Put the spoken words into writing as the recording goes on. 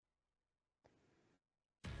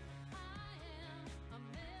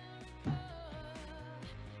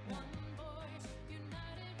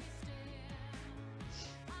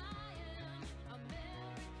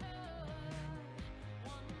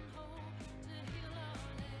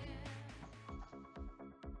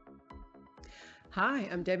Hi,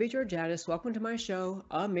 I'm Debbie Georgatis. Welcome to my show,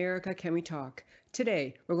 America Can We Talk?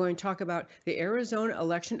 Today, we're going to talk about the Arizona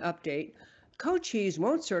election update. Co-Cheese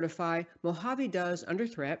won't certify, Mojave does under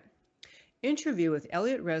threat. Interview with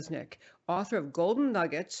Elliott Resnick, author of Golden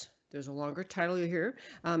Nuggets. There's a longer title here,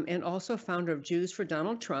 and also founder of Jews for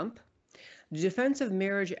Donald Trump. The Defense of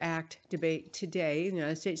Marriage Act debate today in the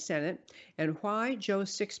United States Senate, and why Joe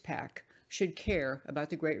Sixpack should care about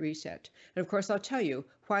the Great Reset. And of course, I'll tell you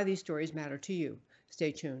why these stories matter to you.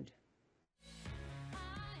 Stay tuned.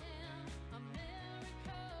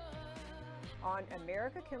 On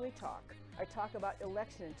America Can We Talk, I talk about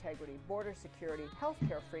election integrity, border security,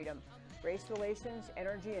 healthcare freedom, race relations,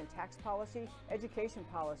 energy and tax policy, education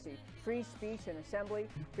policy, free speech and assembly,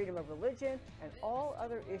 freedom of religion, and all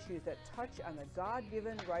other issues that touch on the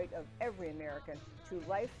God-given right of every American to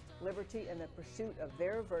life, liberty, and the pursuit of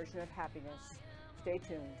their version of happiness. Stay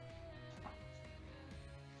tuned.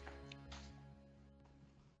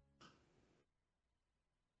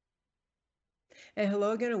 And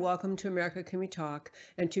hello again, and welcome to America Can We Talk,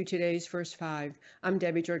 and to today's First Five. I'm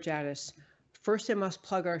Debbie Georgatis. First, I must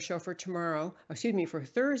plug our show for for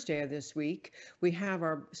Thursday of this week. We have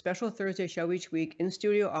our special Thursday show each week,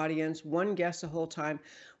 in-studio audience, one guest the whole time.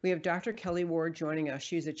 We have Dr. Kelly Ward joining us.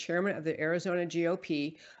 She's the chairman of the Arizona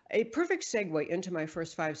GOP. A perfect segue into my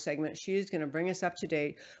First Five segment. She is going to bring us up to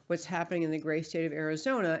date what's happening in the great state of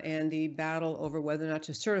Arizona and the battle over whether or not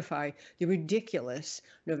to certify the ridiculous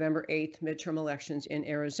November 8th midterm elections in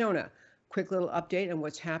Arizona. Quick little update on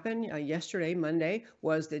what's happened. Yesterday, Monday,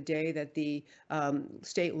 was the day that the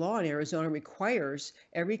state law in Arizona requires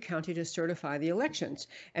every county to certify the elections.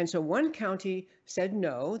 And so one county said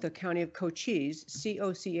no, the county of Cochise,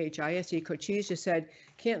 C-O-C-H-I-S-E, Cochise just said,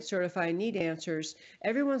 can't certify, need answers.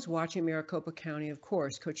 Everyone's watching Maricopa County, of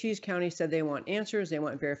course. Cochise County said they want answers, they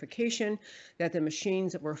want verification, that the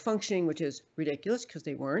machines were functioning, which is ridiculous because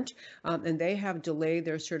they weren't, and they have delayed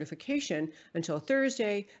their certification until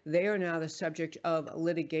Thursday. They are now the subject of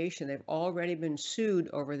litigation. They've already been sued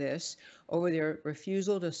over this, over their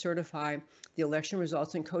refusal to certify the election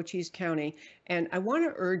results in Cochise County. And I want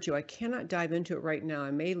to urge you, I cannot dive into it right now,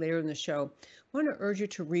 I may later in the show, I want to urge you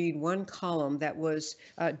to read one column that was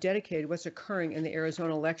dedicated to what's occurring in the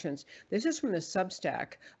Arizona elections. This is from the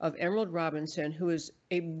Substack of Emerald Robinson, who is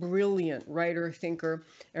a brilliant writer, thinker.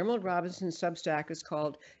 Emerald Robinson's Substack is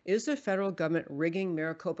called, Is the Federal Government Rigging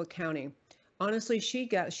Maricopa County? Honestly,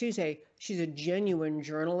 she's a genuine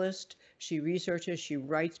journalist. She researches, she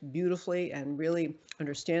writes beautifully and really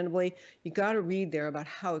understandably. You got to read there about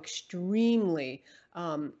how extremely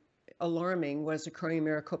alarming what is occurring in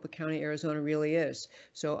Maricopa County, Arizona really is.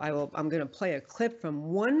 So I'm going to play a clip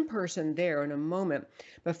from one person there in a moment.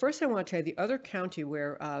 But first I want to tell you the other county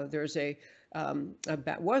where there's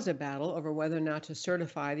was a battle over whether or not to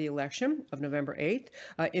certify the election of November 8th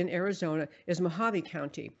in Arizona is Mojave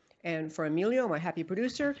County. And for Emilio, my happy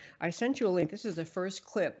producer, I sent you a link. This is the first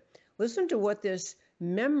clip. Listen to what this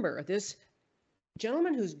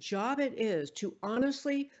gentleman whose job it is to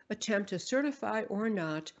honestly attempt to certify or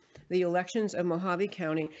not the elections of Mojave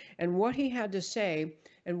County, and what he had to say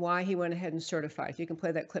and why he went ahead and certified. If you can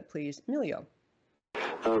play that clip, please. Emilio.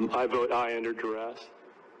 I vote aye under duress.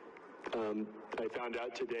 I found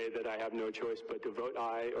out today that I have no choice but to vote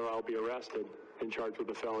aye or I'll be arrested and charged with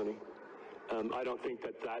a felony. I don't think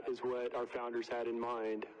that is what our founders had in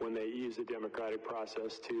mind when they used the democratic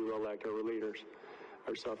process to elect our leaders,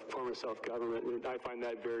 our form of self-government, and I find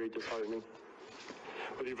that very disheartening.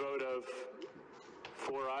 With your vote of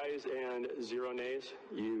 4 ayes and 0 nays,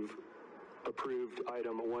 you've approved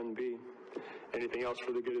item 1B. Anything else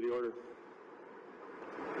for the good of the order?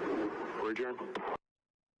 We're adjourned.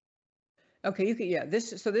 Okay,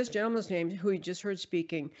 this gentleman's name, who you just heard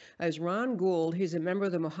speaking, is Ron Gould. He's a member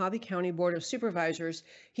of the Mojave County Board of Supervisors.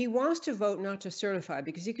 He wants to vote not to certify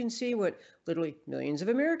because he can see what literally millions of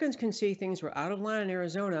Americans can see. Things were out of line in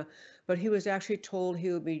Arizona, but he was actually told he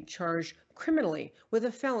would be charged criminally with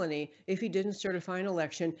a felony if he didn't certify an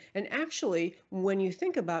election. And actually, when you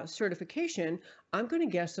think about certification, I'm going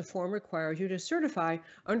to guess the form requires you to certify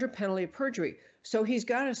under penalty of perjury. So he's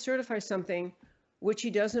got to certify something which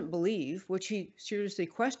he doesn't believe, which he seriously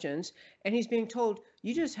questions, and he's being told,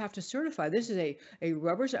 you just have to certify. This is a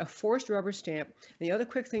forced rubber stamp. And the other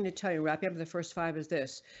quick thing to tell you, wrapping up the first five, is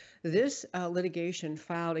this. This litigation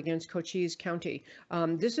filed against Cochise County.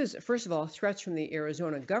 This is, first of all, threats from the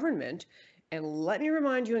Arizona government. And let me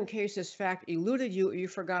remind you, in case this fact eluded you or you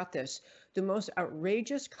forgot this, the most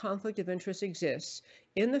outrageous conflict of interest exists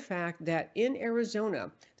in the fact that in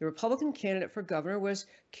Arizona, the Republican candidate for governor was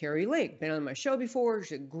Carrie Lake. Been on my show before.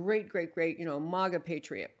 She's a great, MAGA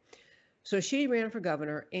patriot. So she ran for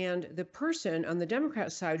governor, and the person on the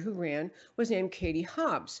Democrat side who ran was named Katie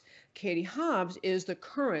Hobbs. Katie Hobbs is the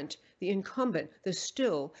incumbent, the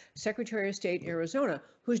still Secretary of State Arizona,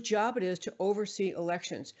 whose job it is to oversee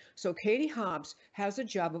elections. So Katie Hobbs has the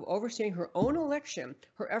job of overseeing her own election,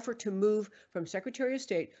 her effort to move from Secretary of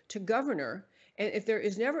State to governor. And if there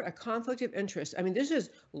is never a conflict of interest, I mean, this is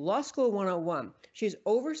law school 101. She's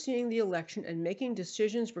overseeing the election and making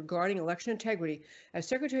decisions regarding election integrity as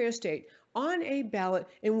Secretary of State on a ballot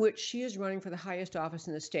in which she is running for the highest office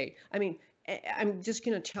in the state. I mean, I'm just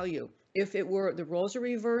going to tell you, if it were the roles are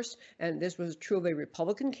reversed and this was true of a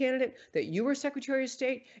Republican candidate, that you were Secretary of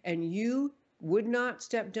State and you would not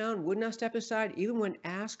step down, would not step aside, even when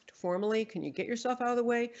asked formally, can you get yourself out of the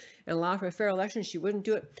way and allow for a fair election, she wouldn't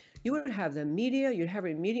do it. You would have the media, you'd have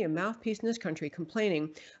a media mouthpiece in this country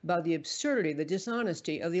complaining about the absurdity, the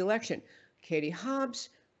dishonesty of the election. Katie Hobbs,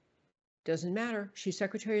 doesn't matter. She's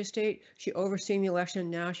Secretary of State. She overseeing the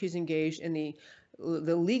election. Now she's engaged in the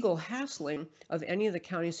legal hassling of any of the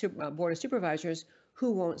county board of supervisors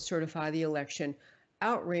who won't certify the election.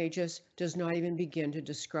 Outrageous, does not even begin to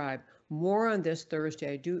describe. More on this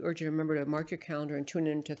Thursday. I do urge you to remember to mark your calendar and tune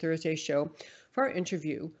in to Thursday's show for our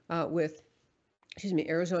interview with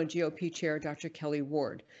Arizona GOP Chair Dr. Kelly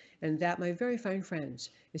Ward. And that, my very fine friends,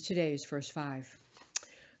 is today's First Five.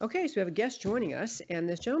 Okay, so we have a guest joining us, and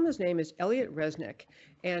this gentleman's name is Elliott Resnick,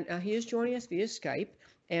 and he is joining us via Skype.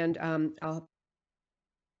 And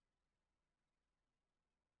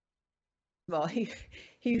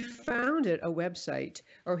he founded a website,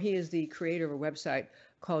 or he is the creator of a website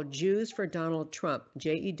called Jews for Donald Trump,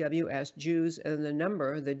 JEWS, Jews, and the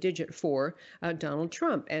number, the digit for Donald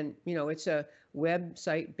Trump. And, you know, it's a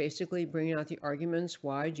website basically bringing out the arguments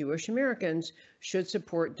why Jewish Americans should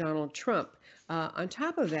support Donald Trump. On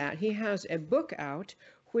top of that, he has a book out,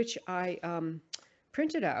 which I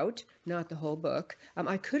printed out, not the whole book.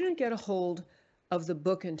 I couldn't get a hold of the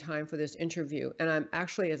book in time for this interview. And I'm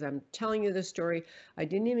actually, as I'm telling you this story, I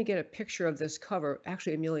didn't even get a picture of this cover.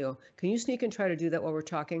 Actually, Emilio, can you sneak and try to do that while we're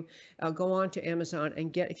talking? Go on to Amazon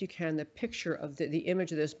and get, if you can, the picture of the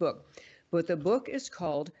image of this book. But the book is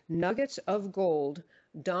called Nuggets of Gold,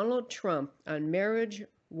 Donald Trump on Marriage,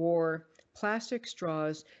 War, Plastic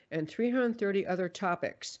Straws, and 330 Other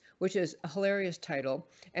Topics, which is a hilarious title.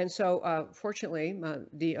 And so fortunately,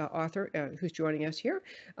 the author who's joining us here,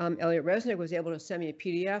 Elliott Resnick, was able to send me a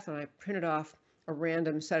PDF, and I printed off a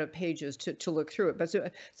random set of pages to look through it. But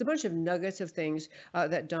it's a bunch of nuggets of things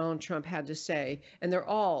that Donald Trump had to say, and they're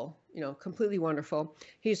all, you know, completely wonderful.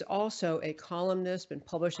 He's also a columnist, been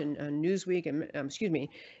published in Newsweek and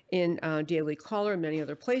in Daily Caller and many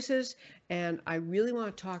other places. And I really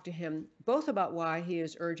want to talk to him both about why he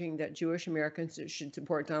is urging that Jewish Americans should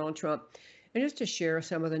support Donald Trump, and just to share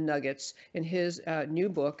some of the nuggets in his new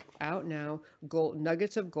book out now,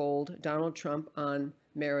 Nuggets of Gold, Donald Trump on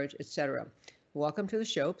Marriage, etc. Welcome to the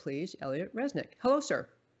show, please, Elliott Resnick. Hello, sir.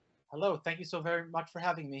 Hello. Thank you so very much for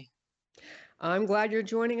having me. I'm glad you're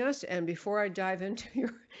joining us. And before I dive into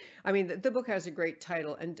the book has a great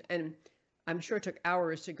title, and I'm sure it took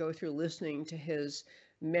hours to go through listening to his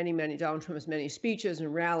Donald Trump's many speeches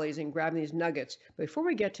and rallies and grabbing these nuggets. Before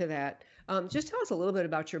we get to that, just tell us a little bit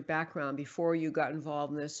about your background before you got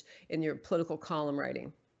involved in your political column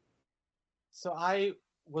writing. So I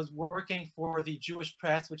was working for the Jewish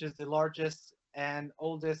Press, which is the largest and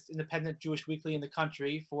oldest independent Jewish weekly in the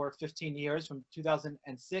country, for 15 years, from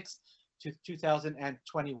 2006 to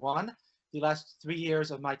 2021. The last 3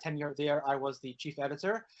 years of my tenure there, I was the chief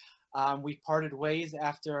editor. We parted ways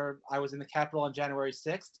after I was in the Capitol on January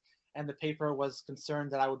 6th, and the paper was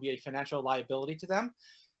concerned that I would be a financial liability to them.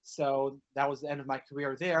 So that was the end of my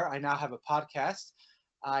career there. I now have a podcast.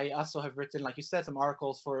 I also have written, like you said, some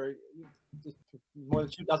articles for more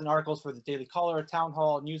than 24 articles for the Daily Caller, Town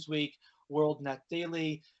Hall, Newsweek, World Net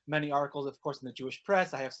Daily, many articles, of course, in the Jewish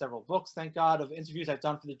Press. I have several books, thank God, of interviews I've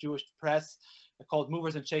done for the Jewish Press called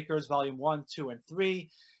Movers and Shakers, Volume 1, 2, and 3.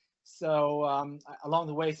 So along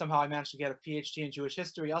the way, somehow I managed to get a PhD in Jewish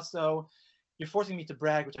history. Also, you're forcing me to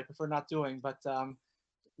brag, which I prefer not doing, but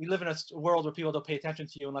we live in a world where people don't pay attention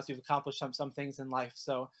to you unless you've accomplished some things in life.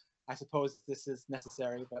 So I suppose this is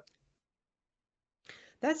necessary. But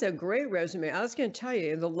that's a great resume. I was going to tell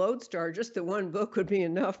you, the Lodestar, just the one book would be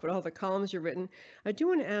enough, but all the columns you've written. I do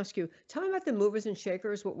want to ask you, tell me about the Movers and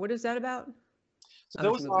Shakers. What is that about? So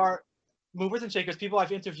those are movers and shakers, people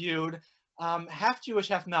I've interviewed, half Jewish,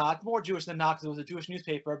 half not, more Jewish than not because it was a Jewish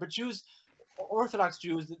newspaper, but Jews, Orthodox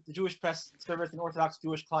Jews, the Jewish press service and Orthodox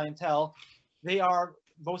Jewish clientele, they are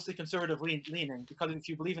mostly conservative leaning, because if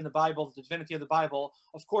you believe in the Bible, the divinity of the Bible,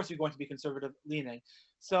 of course you're going to be conservative leaning.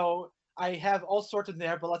 So I have all sorts in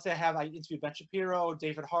there, but let's say I interviewed Ben Shapiro,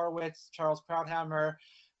 David Horowitz, Charles Krauthammer,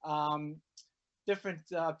 um, different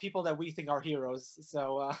people that we think are heroes.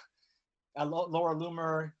 So Laura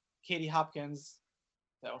Loomer, Katie Hopkins.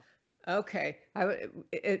 So. Okay.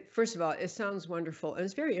 First of all, it sounds wonderful, and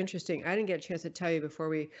it's very interesting. I didn't get a chance to tell you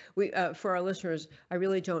before for our listeners, I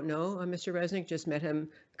really don't know Mr. Resnick. Just met him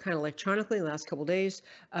kind of electronically the last couple of days.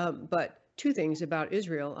 But two things about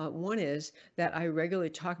Israel. One is that I regularly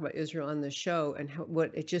talk about Israel on the show and what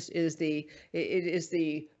it just is it is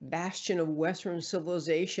the bastion of Western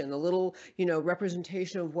civilization, the little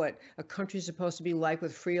representation of what a country is supposed to be like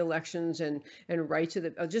with free elections and rights of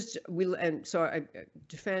the and so I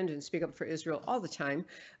defend and speak up for Israel all the time.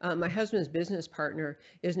 My husband's business partner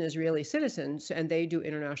is an Israeli citizen, and they do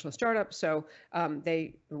international startups. So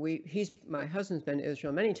my husband's been to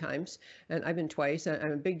Israel many times, and I've been twice. And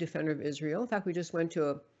I'm a big defender of Israel. In fact, we just went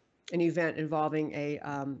to an event involving a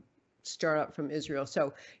startup from Israel.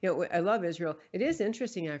 So, I love Israel. It is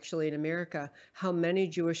interesting, actually, in America, how many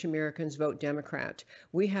Jewish Americans vote Democrat.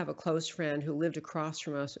 We have a close friend who lived across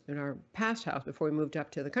from us in our past house before we moved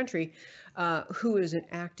up to the country, who is an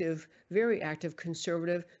active, very active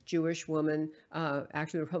conservative Jewish woman,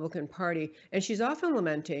 active Republican Party. And she's often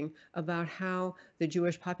lamenting about how the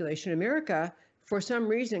Jewish population in America, for some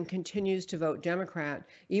reason, continues to vote Democrat,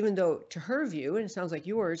 even though, to her view, and it sounds like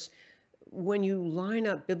yours, when you line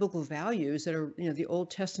up biblical values that are, the Old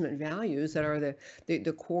Testament values that are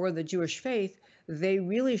the core of the Jewish faith, they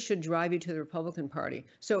really should drive you to the Republican Party.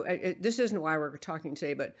 So this isn't why we're talking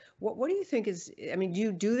today, but what do you think do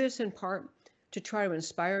you do this in part to try to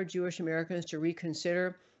inspire Jewish Americans to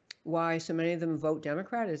reconsider why so many of them vote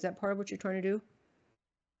Democrat? Is that part of what you're trying to do?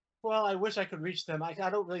 Well, I wish I could reach them. I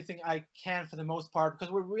don't really think I can for the most part,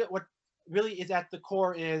 because what really is at the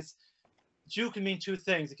core is Jew can mean two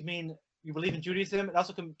things. It can mean you believe in Judaism. It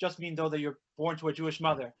also can just mean, though, that you're born to a Jewish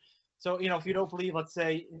mother. So, if you don't believe, let's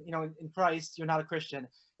say, in Christ, you're not a Christian.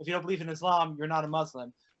 If you don't believe in Islam, you're not a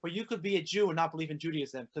Muslim. But you could be a Jew and not believe in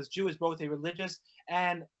Judaism, because Jew is both a religious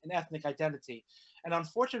and an ethnic identity. And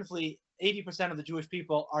unfortunately, 80% of the Jewish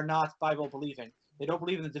people are not Bible believing. They don't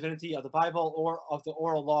believe in the divinity of the Bible or of the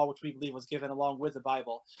oral law, which we believe was given along with the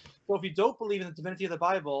Bible. So if you don't believe in the divinity of the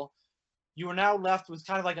Bible, you are now left with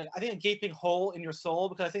kind of like a gaping hole in your soul,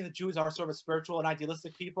 because I think the Jews are sort of a spiritual and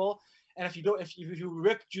idealistic people. And if you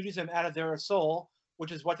rip Judaism out of their soul,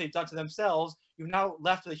 which is what they've done to themselves, you're now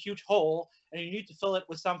left with a huge hole, and you need to fill it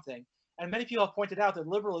with something. And many people have pointed out that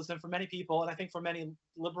liberalism, for many people, and I think for many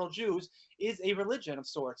liberal Jews, is a religion of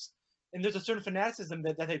sorts. And there's a certain fanaticism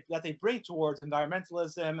that they bring towards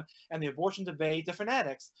environmentalism and the abortion debate. They're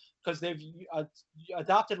fanatics because they've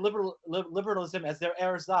adopted liberalism as their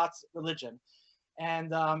ersatz religion.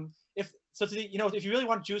 And if you really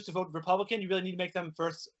want Jews to vote Republican, you really need to make them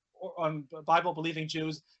first Bible-believing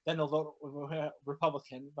Jews, then they'll vote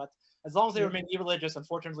Republican. But as long as they remain irreligious,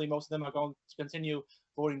 unfortunately, most of them are going to continue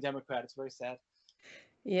voting Democrat. It's very sad.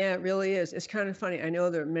 Yeah, it really is. It's kind of funny. I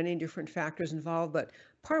know there are many different factors involved, but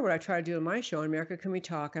part of what I try to do in my show, in America Can We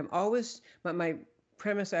Talk, my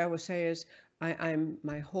premise I always say is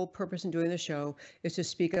my whole purpose in doing the show is to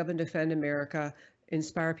speak up and defend America,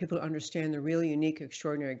 inspire people to understand the really unique,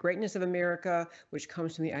 extraordinary greatness of America, which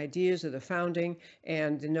comes from the ideas of the founding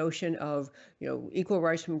and the notion of, equal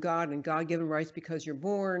rights from God and God-given rights because you're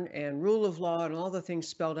born, and rule of law, and all the things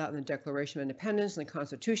spelled out in the Declaration of Independence and the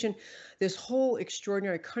Constitution. This whole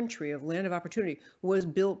extraordinary country of land of opportunity was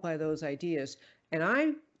built by those ideas. And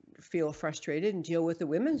I feel frustrated and deal with the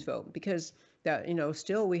women's vote because that,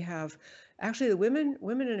 still we have, actually the women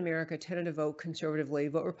in America tended to vote conservatively,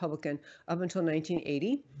 vote Republican up until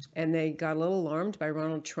 1980. And they got a little alarmed by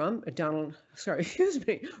Ronald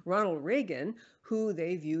Reagan, who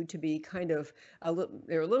they viewed to be kind of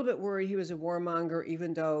they were a little bit worried he was a warmonger,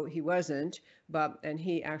 even though he wasn't. And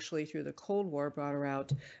he actually, through the Cold War, brought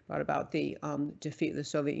about the defeat of the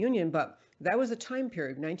Soviet Union. But that was a time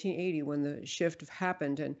period, 1980, when the shift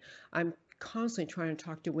happened. And I'm constantly trying to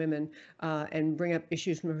talk to women and bring up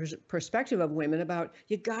issues from the perspective of women about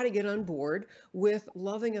you got to get on board with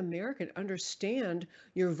loving America. Understand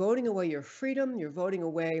you're voting away your freedom, you're voting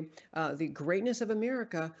away the greatness of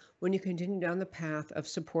America when you continue down the path of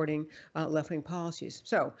supporting left-wing policies.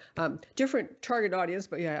 So different target audience,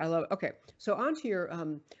 but yeah, I love it. Okay, so on to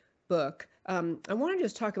your book. I want to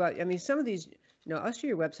just talk about, some of these, I'll show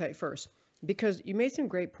your website first, because you made some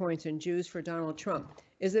great points in Jews for Donald Trump.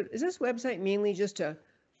 Is this website mainly just a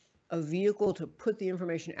vehicle to put the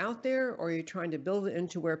information out there, or are you trying to build it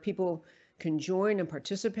into where people can join and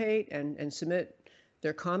participate and submit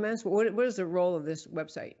their comments? What is the role of this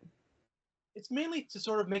website? It's mainly to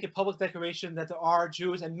sort of make a public declaration that there are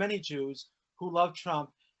Jews and many Jews who love Trump.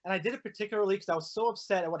 And I did it particularly because I was so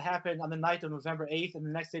upset at what happened on the night of November 8th and the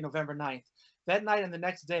next day, November 9th. That night and the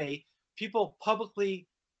next day, people publicly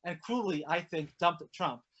and cruelly, I think, dumped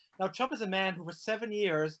Trump. Now, Trump is a man who for 7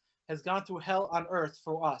 years has gone through hell on earth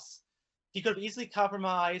for us. He could have easily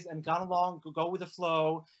compromised and gone along, go with the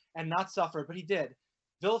flow, and not suffer, but he did.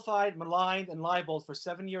 Vilified, maligned, and libeled for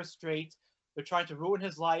 7 years straight. They're trying to ruin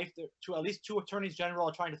his life. At least two attorneys general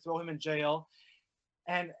are trying to throw him in jail.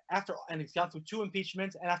 And he's gone through two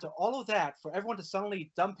impeachments. And after all of that, for everyone to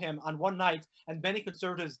suddenly dump him on one night, and many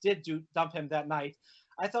conservatives did dump him that night,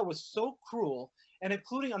 I thought was so cruel. And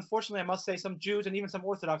including, unfortunately, I must say, some Jews and even some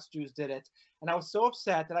Orthodox Jews did it. And I was so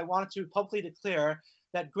upset that I wanted to publicly declare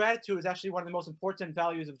that gratitude is actually one of the most important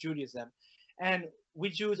values of Judaism. And we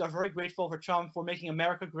Jews are very grateful for Trump for making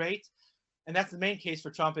America great. And that's the main case for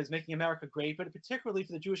Trump, is making America great. But particularly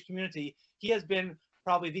for the Jewish community, he has been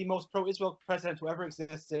probably the most pro-Israel president who ever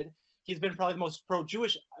existed. He's been probably the most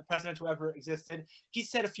pro-Jewish president who ever existed. He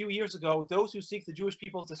said a few years ago, those who seek the Jewish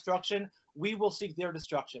people's destruction, we will seek their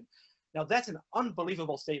destruction. Now, that's an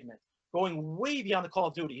unbelievable statement, going way beyond the call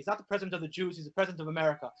of duty. He's not the president of the Jews, he's the president of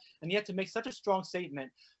America. And yet to make such a strong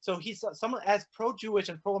statement, so he's someone as pro-Jewish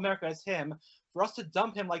and pro-America as him, for us to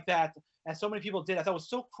dump him like that, as so many people did, I thought was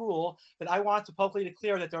so cruel that I wanted to publicly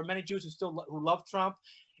declare that there are many Jews who love Trump.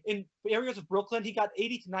 In areas of Brooklyn, he got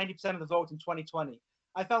 80 to 90% of the vote in 2020.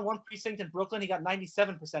 I found one precinct in Brooklyn, he got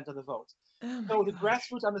 97% of the vote. Oh So the gosh.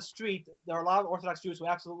 grassroots on the street, there are a lot of Orthodox Jews who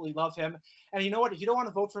absolutely love him. And you know what? If you don't want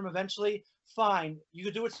to vote for him eventually, fine. You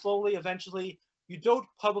could do it slowly eventually. You don't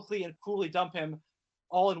publicly and cruelly dump him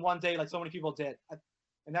all in one day like so many people did.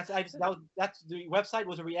 And that's the website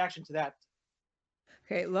was a reaction to that.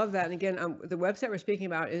 Okay, love that. And again, the website we're speaking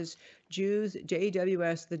about is Jews,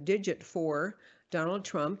 JEWS, the digit for Donald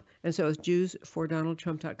Trump. And so it's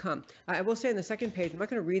jewsfordonaldtrump.com. I will say on the second page, I'm not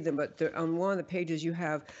going to read them, but on one of the pages you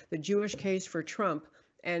have the Jewish case for Trump.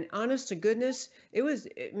 And honest to goodness,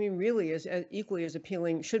 really is as equally as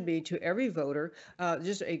appealing, should be, to every voter.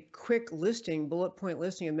 Just a quick listing, bullet point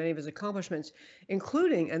listing of many of his accomplishments,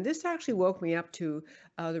 including, and this actually woke me up to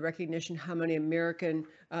the recognition how many American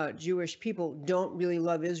Jewish people don't really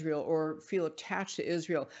love Israel or feel attached to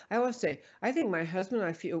Israel. I always say, I think my husband and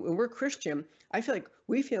I feel, when we're Christian, I feel like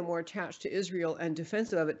we feel more attached to Israel and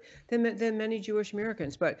defensive of it than many Jewish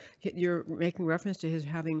Americans. But you're making reference to his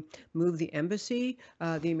having moved the embassy,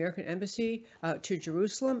 the American embassy, to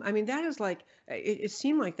Jerusalem. I mean, that is like, it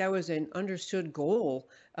seemed like that was an understood goal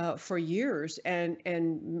for years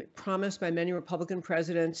and promised by many Republican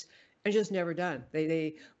presidents, and just never done.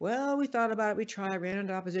 Well, we thought about it, we tried, ran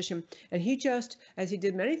into opposition, and he just, as he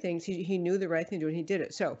did many things, he knew the right thing to do, and he did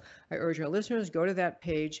it. So I urge our listeners, go to that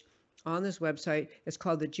page on this website. It's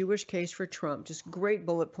called The Jewish Case for Trump. Just great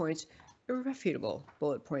bullet points, irrefutable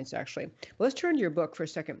bullet points, actually. Well, let's turn to your book for a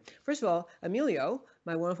second. First of all, Emilio,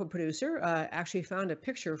 my wonderful producer, actually found a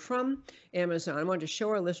picture from Amazon. I wanted to show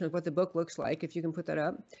our listeners what the book looks like, if you can put that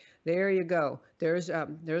up. There you go. There's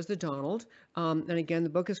the Donald. And again, the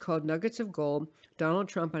book is called Nuggets of Gold, Donald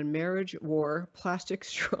Trump on Marriage, War, Plastic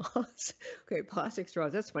Straws. Okay, plastic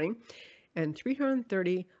straws, that's funny. And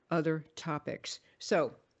 330 other topics.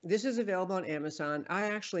 So this is available on Amazon. I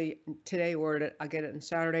actually today ordered it. I'll get it on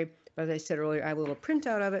Saturday. But as I said earlier, I have a little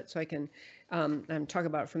printout of it so I can talk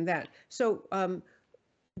about it from that. So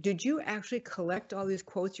did you actually collect all these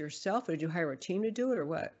quotes yourself, or did you hire a team to do it, or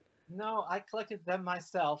what? No, I collected them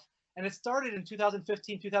myself. And it started in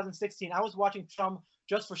 2015, 2016. I was watching Trump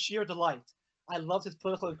just for sheer delight. I loved his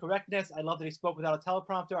political incorrectness. I loved that he spoke without a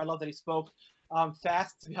teleprompter. I loved that he spoke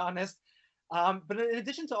fast, to be honest. But in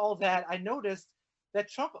addition to all that, I noticed that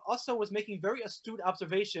Trump also was making very astute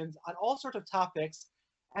observations on all sorts of topics,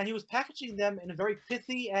 and he was packaging them in a very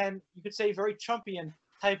pithy and, you could say, very Trumpian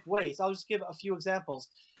type way. So I'll just give a few examples.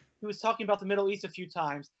 He was talking about the Middle East a few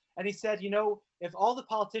times, and he said, you know, if all the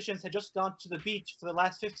politicians had just gone to the beach for the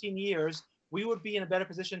last 15 years, we would be in a better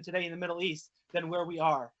position today in the Middle East than where we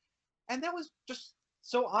are. And that was just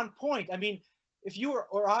so on point. I mean, if you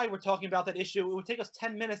or I were talking about that issue, it would take us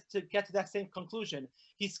 10 minutes to get to that same conclusion.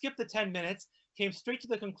 He skipped the 10 minutes, came straight to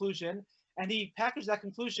the conclusion, and he packaged that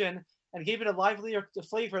conclusion and gave it a livelier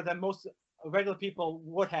flavor than most regular people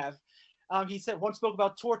would have. He said, once spoke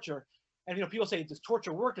about torture. And, you know, people say, does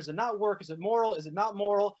torture work? Does it not work? Is it moral? Is it not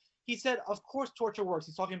moral? He said, of course torture works.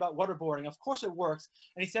 He's talking about waterboarding. Of course it works.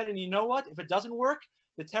 And he said, and you know what? If it doesn't work,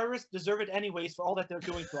 the terrorists deserve it anyways for all that they're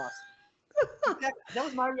doing to us. That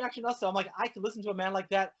was my reaction also. I'm like, I could listen to a man like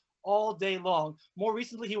that all day long. More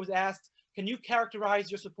recently, he was asked, can you characterize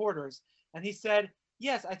your supporters? And he said,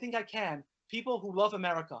 yes, I think I can. People who love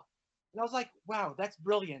America. And I was like, wow, that's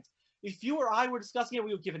brilliant. If you or I were discussing it,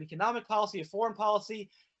 we would give an economic policy, a foreign policy,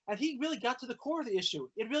 and he really got to the core of the issue.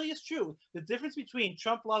 It really is true. The difference between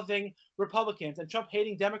Trump loving Republicans and Trump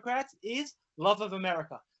hating Democrats is love of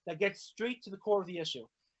America. That gets straight to the core of the issue.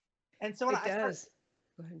 And so when It I started, does.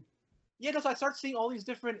 Go ahead. yeah, no, so I started seeing all these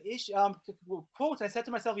different quotes. I said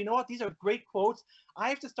to myself, you know what? These are great quotes. I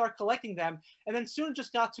have to start collecting them. And then soon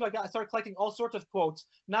just I started collecting all sorts of quotes,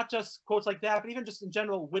 not just quotes like that, but even just in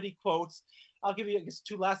general witty quotes. I'll give you, I guess,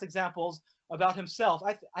 two last examples about himself.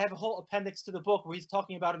 I have a whole appendix to the book where he's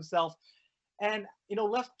talking about himself. And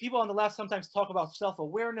left people on the left sometimes talk about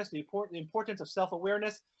self-awareness, the importance of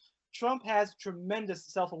self-awareness. Trump has tremendous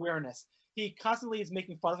self-awareness. He constantly is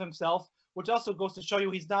making fun of himself, which also goes to show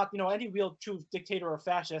you he's not, any real true dictator or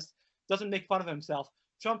fascist doesn't make fun of himself.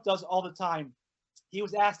 Trump does all the time. He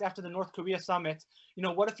was asked after the North Korea summit,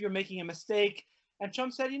 what if you're making a mistake? And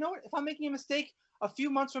Trump said, you know what, if I'm making a mistake, a few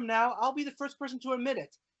months from now, I'll be the first person to admit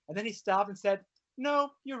it. And then he stopped and said,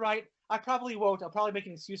 no, you're right. I probably won't. I'll probably make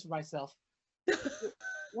an excuse for myself.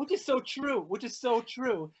 Which is so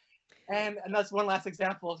true, And that's one last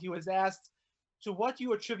example. He was asked, to what do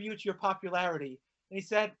you attribute your popularity? And he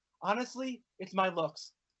said, honestly, it's my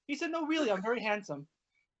looks. He said, no, really, I'm very handsome.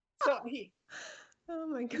 So Oh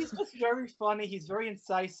my God. he's just very funny. He's very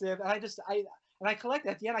incisive. And I collected,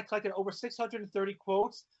 at the end, I collected over 630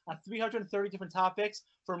 quotes on 330 different topics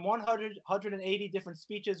from 180 different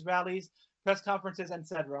speeches, rallies, press conferences,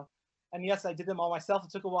 etc. And yes, I did them all myself. It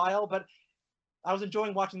took a while, but I was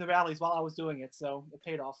enjoying watching the rallies while I was doing it. So it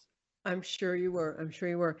paid off. I'm sure you were. I'm sure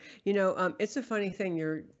you were. It's a funny thing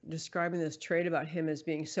you're describing this trait about him as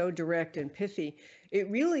being so direct and pithy. It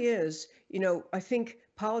really is. I think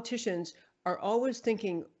politicians are always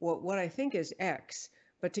thinking, well, what I think is X.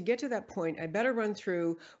 But to get to that point, I better run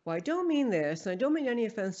through, well, I don't mean this, and I don't mean any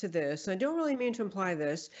offense to this, and I don't really mean to imply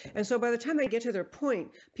this. And so by the time they get to their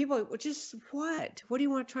point, people are like, well, just what? What do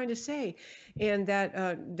you want trying to say? And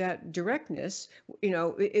that directness,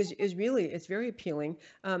 is really, it's very appealing.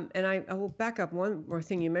 And I will back up one more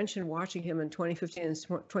thing. You mentioned watching him in 2015 and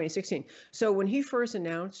 2016. So when he first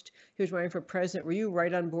announced he was running for president, were you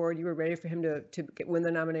right on board? You were ready for him to win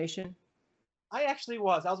the nomination? I actually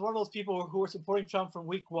was. I was one of those people who were supporting Trump from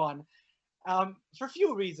week one, for a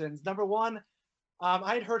few reasons. Number one,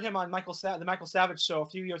 I had heard him on the Michael Savage show a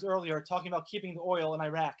few years earlier talking about keeping the oil in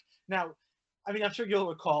Iraq. Now, I'm sure you'll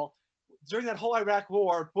recall, during that whole Iraq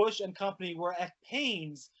war, Bush and company were at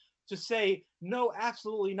pains to say, no,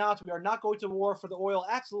 absolutely not. We are not going to war for the oil.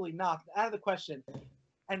 Absolutely not. Out of the question.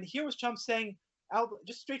 And here was Trump saying,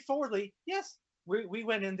 just straightforwardly, yes, we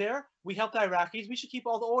went in there. We helped the Iraqis. We should keep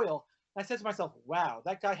all the oil. I said to myself, wow,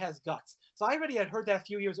 that guy has guts. So I already had heard that a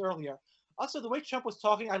few years earlier. Also, the way Trump was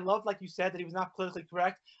talking, I love, like you said, that he was not politically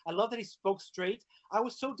correct. I love that he spoke straight. I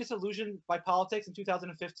was so disillusioned by politics in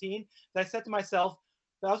 2015 that I said to myself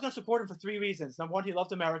that I was going to support him for three reasons. Number one, he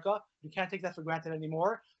loved America. You can't take that for granted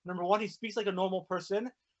anymore. Number one, he speaks like a normal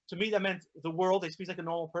person. To me, that meant the world. He speaks like a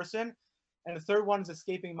normal person. And the third one is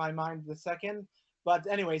escaping my mind, the second. But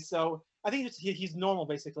anyway, so I think he's normal,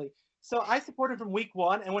 basically. So I support him from week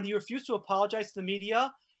one, and when he refused to apologize to the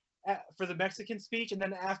media for the Mexican speech, and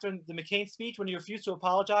then after the McCain speech, when he refused to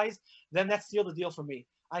apologize, then that sealed the deal for me.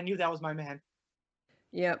 I knew that was my man.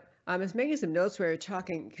 Yep. I was making some notes where you're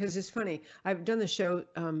talking, because it's funny. I've done the show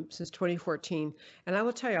since 2014, and I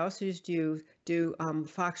will tell you, I also used to do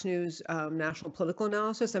Fox News national political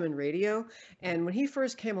analysis. I'm in radio, and when he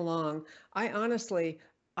first came along,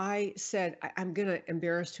 I said, I'm going to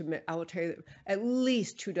embarrass to admit, I will tell you at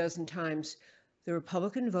least 24 times, the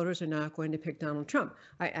Republican voters are not going to pick Donald Trump.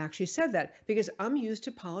 I actually said that because I'm used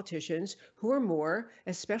to politicians who are more,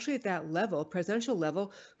 especially at that level, presidential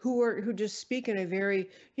level, who just speak in a very,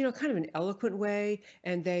 kind of an eloquent way.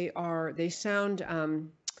 And they sound,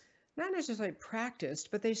 not necessarily practiced,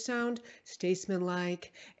 but they sound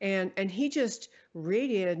statesmanlike, and he just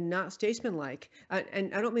radiated not statesmanlike.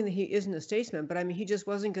 And I don't mean that he isn't a statesman, but I mean he just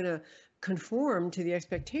wasn't going to conform to the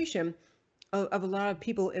expectation of a lot of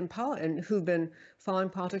people and who've been following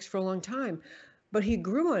politics for a long time. But he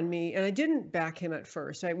grew on me, and I didn't back him at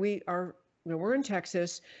first. We're in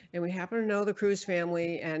Texas, and we happen to know the Cruz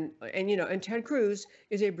family, and Ted Cruz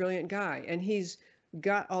is a brilliant guy, and he's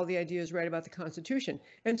got all the ideas right about the Constitution.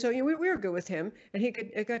 And so, we were good with him, and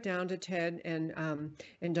it got down to Ted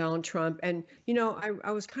and Donald Trump. And,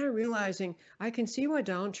 I was kind of realizing I can see why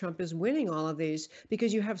Donald Trump is winning all of these,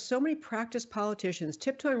 because you have so many practiced politicians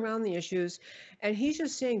tiptoeing around the issues. And he's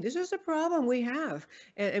just saying, this is a problem we have.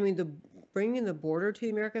 And I mean, bringing the border to the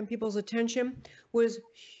American people's attention was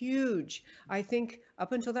huge. I think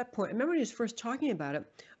up until that point, I remember when he was first talking about it,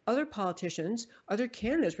 other politicians, other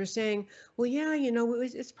candidates were saying, well, yeah,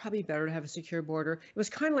 it's probably better to have a secure border. It was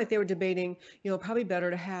kind of like they were debating, probably better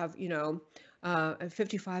to have, a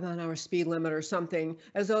 55-mile-an-hour speed limit or something,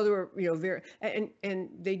 as though they were, very, and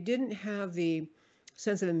they didn't have the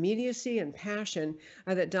sense of immediacy and passion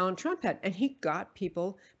that Donald Trump had. And he got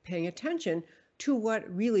people paying attention to what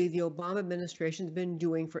really the Obama administration has been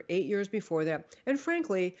doing for 8 years before that. And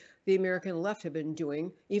frankly, the American left have been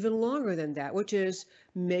doing even longer than that, which is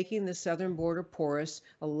making the southern border porous,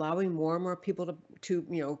 allowing more and more people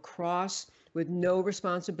to cross with no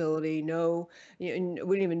responsibility, no, we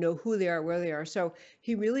don't even know who they are, where they are. So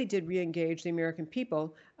he really did re-engage the American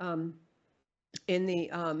people. In the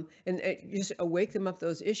and just wake them up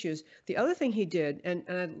those issues. The other thing he did, and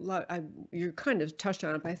you kind of touched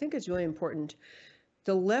on it, but I think it's really important.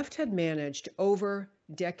 The left had managed over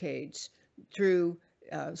decades through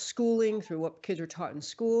schooling, through what kids were taught in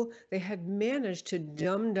school, they had managed to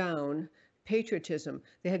dumb down patriotism.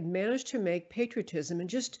 They had managed to make patriotism and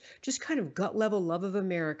just kind of gut level love of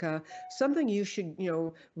America something you should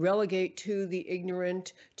relegate to the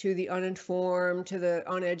ignorant, to the uninformed, to the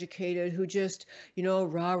uneducated who just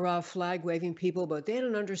rah flag waving people, but they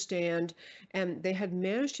don't understand. And they had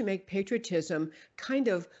managed to make patriotism kind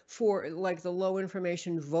of for like the low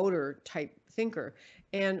information voter type thinker.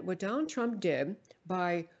 And what Donald Trump did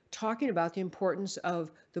by talking about the importance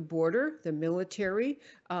of the border, the military,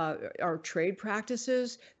 our trade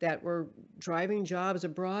practices that were driving jobs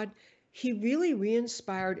abroad, he really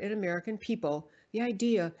re-inspired in American people the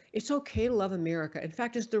idea it's okay to love America. In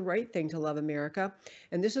fact, it's the right thing to love America.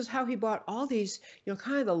 And this is how he brought all these,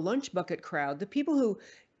 kind of the lunch bucket crowd, the people who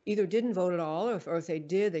either didn't vote at all, or if they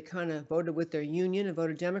did, they kind of voted with their union and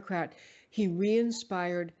voted Democrat. He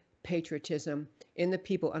re-inspired patriotism in the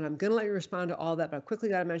people. And I'm going to let you respond to all that, but I quickly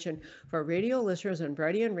got to mention for our radio listeners on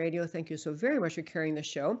Brighteon Radio, thank you so very much for carrying the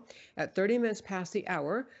show. At 30 minutes past the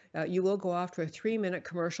hour, you will go off to a 3-minute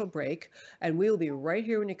commercial break, and we will be right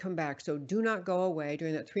here when you come back. So do not go away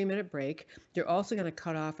during that 3-minute break. You're also going to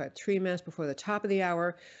cut off at 3 minutes before the top of the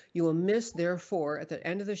hour. You will miss, therefore, at the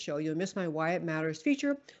end of the show, you'll miss my Why It Matters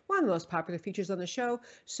feature, one of the most popular features on the show.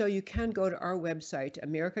 So you can go to our website,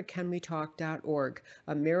 americacanwetalk.org,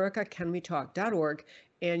 americacanwetalk.org,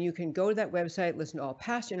 and you can go to that website, listen to all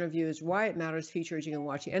past interviews, Why It Matters features. You can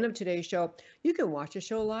watch the end of today's show. You can watch the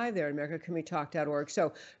show live there at americacanwetalk.org.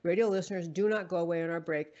 So radio listeners, do not go away on our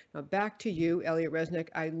break. Now back to you, Elliott Resnick.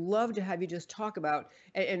 I'd love to have you just talk about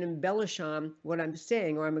and embellish on what I'm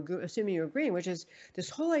saying, or I'm assuming you're agreeing, which is this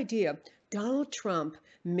whole idea. Donald Trump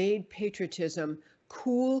made patriotism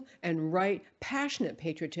cool and right, passionate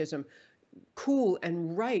patriotism, cool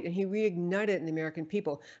and right, and he reignited it in the American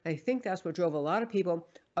people. I think that's what drove a lot of people,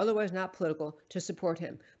 otherwise not political, to support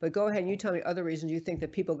him. But go ahead and you tell me other reasons you think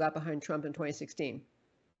that people got behind Trump in 2016.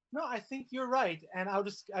 No, I think you're right. And I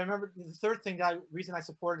remember the third thing reason I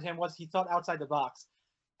supported him was he thought outside the box.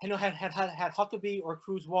 I know had Huckabee or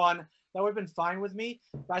Cruz won, that would have been fine with me.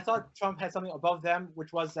 But I thought Trump had something above them,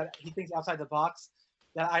 which was that he thinks outside the box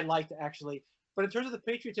that I liked, actually. But in terms of the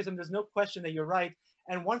patriotism, there's no question that you're right.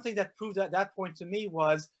 And one thing that proved that point to me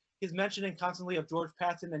was his mentioning constantly of George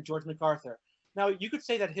Patton and George MacArthur. Now, you could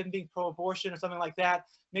say that him being pro-abortion or something like that,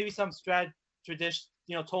 maybe some strategist,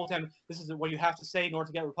 told him this is what you have to say in order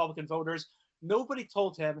to get Republican voters. Nobody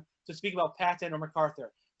told him to speak about Patton or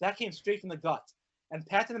MacArthur. That came straight from the gut. And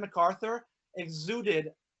Patton and MacArthur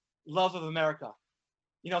exuded love of America,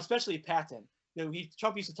 especially Patton.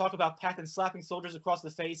 Trump used to talk about Patton slapping soldiers across the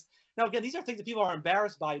face. Now, again, these are things that people are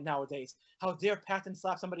embarrassed by nowadays. How dare Patton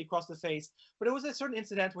slap somebody across the face? But it was a certain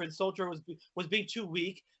incident where the soldier was being too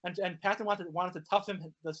weak, and Patton wanted to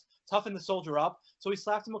toughen the soldier up, so he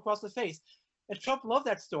slapped him across the face. And Trump loved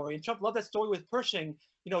that story. And Trump loved that story with Pershing,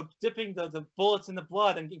 dipping the bullets in the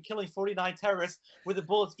blood and killing 49 terrorists with the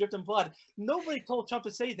bullets dripped in blood. Nobody told Trump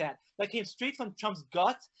to say that. That came straight from Trump's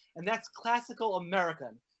gut, and that's classical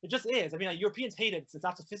American. It just is. I mean, Europeans hate it. It's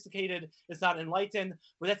not sophisticated. It's not enlightened.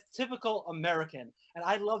 But that's typical American. And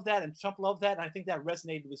I love that, and Trump loved that, and I think that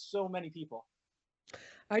resonated with so many people.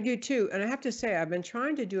 I do too, and I have to say I've been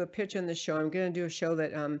trying to do a pitch on the show. I'm going to do a show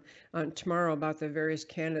that on tomorrow about the various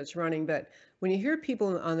candidates running. But when you hear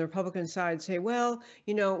people on the Republican side say, "Well,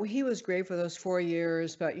 he was great for those 4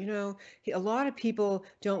 years, but a lot of people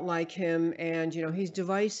don't like him, and he's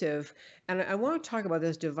divisive," and I want to talk about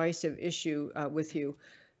this divisive issue with you.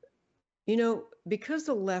 Because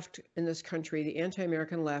the left in this country, the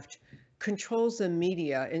anti-American left, controls the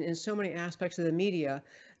media and in so many aspects of the media,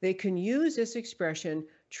 they can use this expression,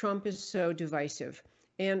 Trump is so divisive.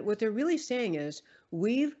 And what they're really saying is,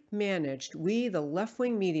 we, the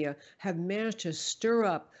left-wing media, have managed to stir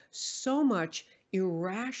up so much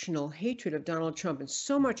irrational hatred of Donald Trump and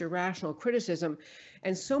so much irrational criticism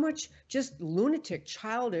and so much just lunatic,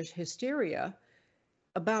 childish hysteria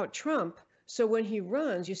about Trump. So when he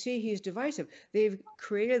runs, you see he's divisive. They've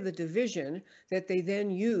created the division that they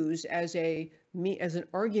then use as an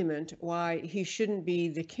argument why he shouldn't be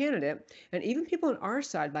the candidate. And even people on our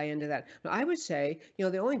side buy into that. Now, I would say,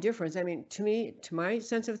 the only difference, I mean, to me, to my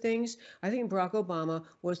sense of things, I think Barack Obama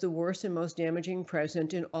was the worst and most damaging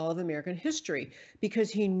president in all of American history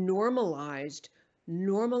because he normalized,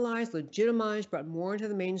 legitimized, brought more into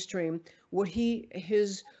the mainstream what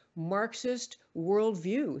his Marxist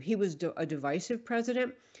worldview. He was a divisive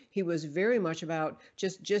president. He was very much about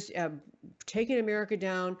just taking America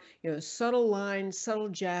down, subtle lines, subtle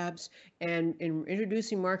jabs, and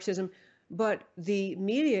introducing Marxism. But the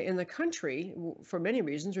media in the country, for many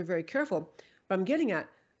reasons, were very careful. But I'm getting at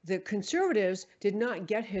the conservatives did not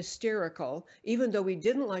get hysterical, even though we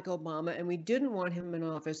didn't like Obama and we didn't want him in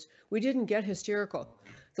office. We didn't get hysterical.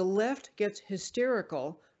 The left gets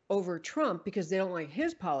hysterical over Trump because they don't like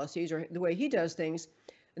his policies or the way he does things.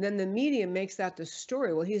 And then the media makes that the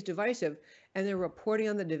story. Well, he's divisive, and they're reporting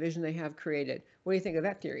on the division they have created. What do you think of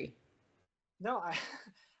that theory? No,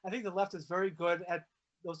 I think the left is very good at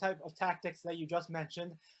those type of tactics that you just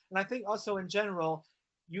mentioned. And I think also in general,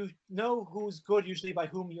 you know who's good usually by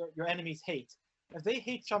whom your enemies hate. If they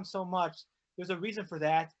hate Trump so much, there's a reason for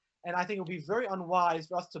that. And I think it would be very unwise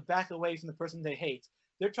for us to back away from the person they hate.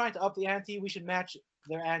 They're trying to up the ante. We should match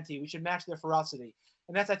their ante. We should match their ferocity.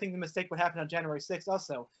 And that's, I think, the mistake what happened on January 6th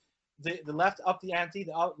also. The left upped the ante.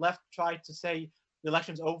 The left tried to say the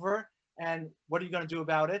election's over, and what are you going to do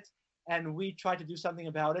about it? And we tried to do something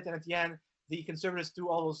about it. And at the end, the conservatives threw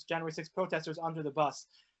all those January 6th protesters under the bus.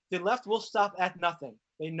 The left will stop at nothing.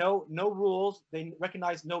 They know no rules. They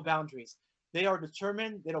recognize no boundaries. They are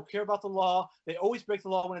determined. They don't care about the law. They always break the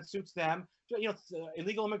law when it suits them.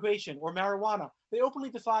 Illegal immigration or marijuana. They openly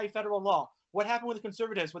defy federal law. What happened with the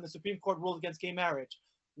conservatives when the Supreme Court ruled against gay marriage?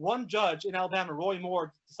 One judge in Alabama, Roy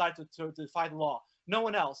Moore, decided to defy the law. No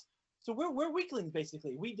one else. So we're weaklings,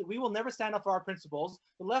 basically. We will never stand up for our principles.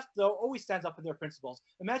 The left, though, always stands up for their principles.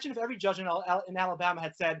 Imagine if every judge in Alabama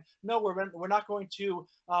had said, no, we're not going to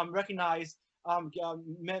recognize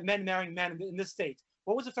men marrying men in this state.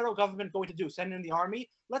 What was the federal government going to do? Send in the army?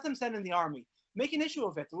 Let them send in the army. Make an issue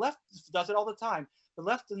of it. The left does it all the time. The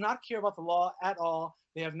left does not care about the law at all.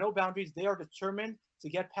 They have no boundaries. They are determined to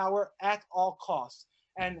get power at all costs.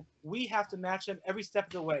 And we have to match them every step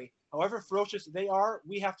of the way. However ferocious they are,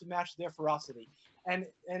 we have to match their ferocity. And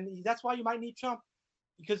that's why you might need Trump,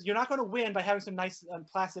 because you're not going to win by having some nice,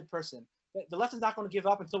 placid person. The left is not going to give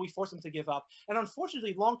up until we force them to give up. And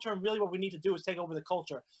unfortunately, long term, really what we need to do is take over the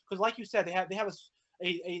culture. Because like you said, they have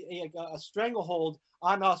a stranglehold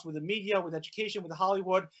on us with the media, with education, with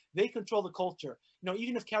Hollywood. They control the culture.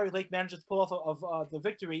 Even if Carrie Lake manages to pull off the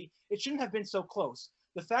victory, it shouldn't have been so close.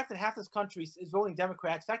 The fact that half this country is voting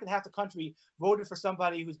Democrat, the fact that half the country voted for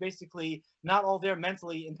somebody who's basically not all there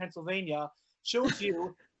mentally in Pennsylvania, shows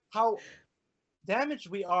you how damaged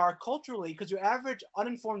we are culturally, because your average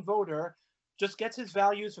uninformed voter just gets his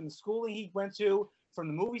values from the schooling he went to, from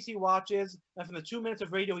the movies he watches, and from the 2 minutes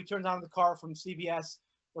of radio he turns on in the car from CBS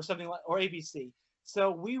or something like, or ABC.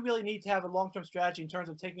 So we really need to have a long-term strategy in terms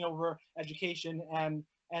of taking over education and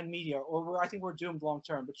media, or I think we're doomed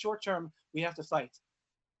long-term. But short-term, we have to fight.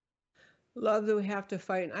 Love that we have to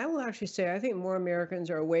fight. And I will actually say, I think more Americans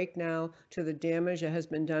are awake now to the damage that has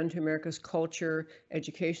been done to America's culture,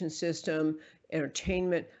 education system,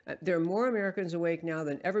 entertainment. There are more Americans awake now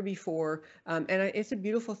than ever before. It's a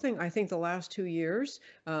beautiful thing. I think the last 2 years,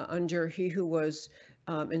 under he who was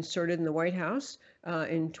inserted in the White House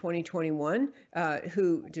in 2021,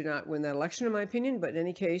 who did not win that election, in my opinion, but in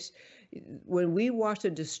any case, when we watch the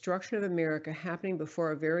destruction of America happening before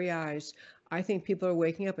our very eyes, I think people are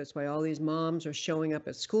waking up. It's why all these moms are showing up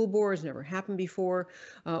at school boards, never happened before,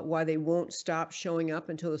 why they won't stop showing up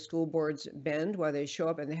until the school boards bend, why they show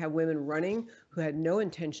up and they have women running who had no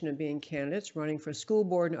intention of being candidates, running for school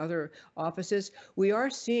board and other offices. We are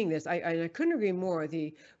seeing this. I couldn't agree more,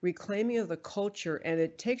 the reclaiming of the culture, and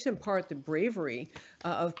it takes in part the bravery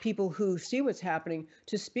of people who see what's happening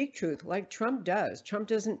to speak truth, like Trump does. Trump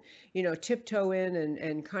doesn't, tiptoe in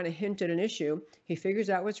and kind of hint at an issue. He figures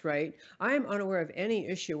out what's right. I am unaware of any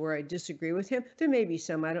issue where I disagree with him. There may be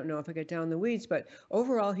some, I don't know if I get down the weeds, but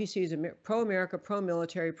overall he sees pro-America,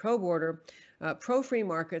 pro-military, pro-border, pro-free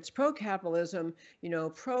markets, pro-capitalism,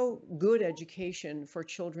 pro-good education for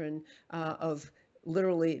children of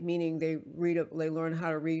literally meaning they learn how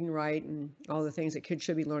to read and write and all the things that kids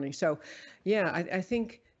should be learning. So, yeah, I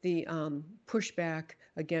think the pushback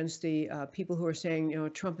against the people who are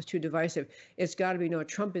saying, Trump is too divisive, it's got to be, no,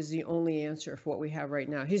 Trump is the only answer for what we have right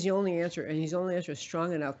now. He's the only answer, and he's the only answer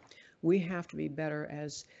strong enough. We have to be better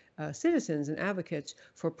as citizens and advocates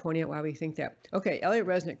for pointing out why we think that. Okay, Elliott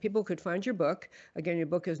Resnick, people could find your book. Again, your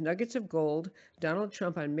book is Nuggets of Gold, Donald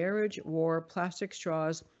Trump on Marriage, War, Plastic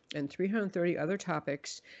Straws, and 330 other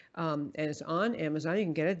topics, and it's on Amazon. You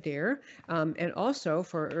can get it there, and also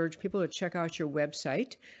urge people to check out your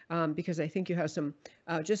website, because I think you have some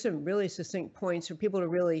just some really succinct points for people to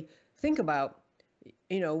really think about.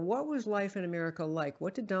 What was life in America like?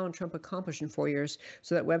 What did Donald Trump accomplish in 4 years?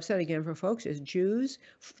 So that website again for folks is Jews,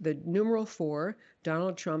 the numeral 4,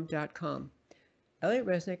 DonaldTrump.com. Elliott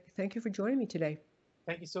Resnick, thank you for joining me today.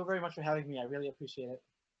 Thank you so very much for having me. I really appreciate it.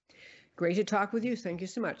 Great to talk with you. Thank you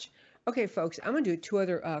so much. Okay, folks, I'm going to do 2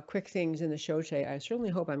 other quick things in the show today. I certainly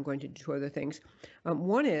hope I'm going to do 2 other things.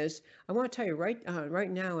 One is, I want to tell you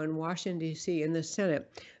right now in Washington, D.C., in the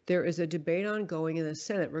Senate, there is a debate ongoing in the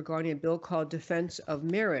Senate regarding a bill called Defense of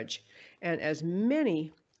Marriage. And as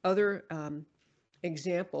many other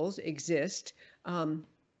examples exist,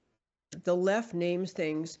 the left names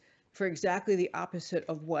things for exactly the opposite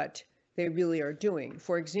of what they really are doing.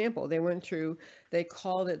 For example, they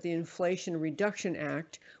called it the Inflation Reduction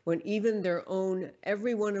Act, when even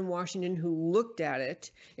everyone in Washington who looked at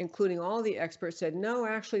it, including all the experts, said, no,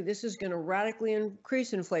 actually, this is going to radically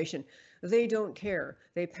increase inflation. They don't care.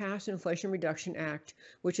 They passed Inflation Reduction Act,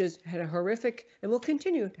 which has had a horrific, and will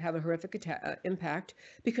continue to have a horrific impact,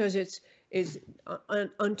 because it's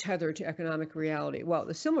untethered to economic reality. Well,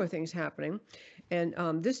 the similar thing's happening,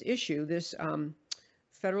 and this issue, this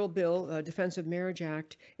federal bill, Defense of Marriage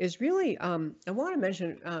Act, is really, I want to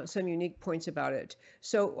mention some unique points about it.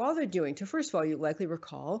 So all they're doing, first of all, you likely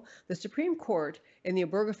recall, the Supreme Court in the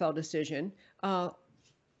Obergefell decision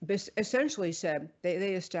essentially said,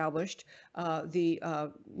 they established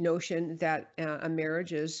the notion that a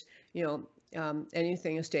marriage is,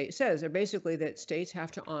 anything a state says, or basically that states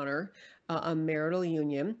have to honor a marital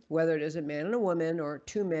union, whether it is a man and a woman or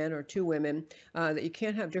 2 men or 2 women, that you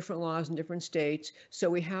can't have different laws in different states. So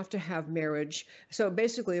we have to have marriage. So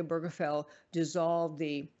basically, Obergefell dissolved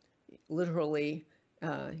the literally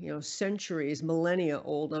centuries, millennia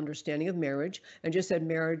old understanding of marriage, and just said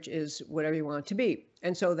marriage is whatever you want it to be.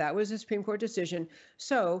 And so that was the Supreme Court decision.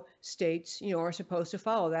 So states, are supposed to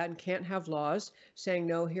follow that and can't have laws saying,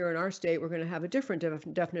 no, here in our state, we're going to have a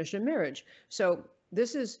different definition of marriage. So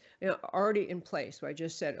this is already in place. So I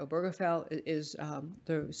just said Obergefell is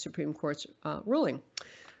the Supreme Court's ruling.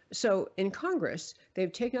 So in Congress,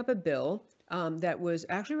 they've taken up a bill that was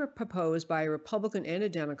actually proposed by a Republican and a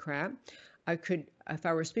Democrat. If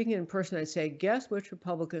I were speaking in person, I'd say, guess which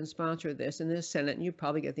Republican sponsored this in the Senate, and you'd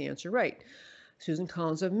probably get the answer right. Susan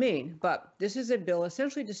Collins of Maine. But this is a bill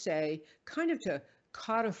essentially to say, kind of to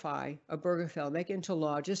codify Obergefell, make it into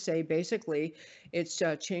law, just say basically it's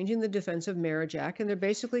changing the Defense of Marriage Act, and they're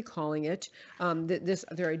basically calling it,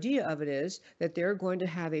 their idea of it is that they're going to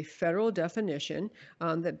have a federal definition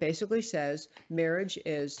that basically says marriage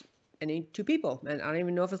is any 2 people, and I don't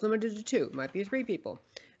even know if it's limited to 2, it might be 3 people.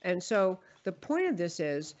 And so the point of this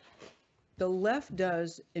is the left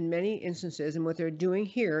does in many instances, and what they're doing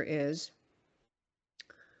here is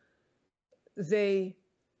they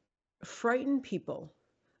frighten people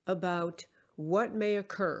about what may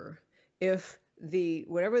occur if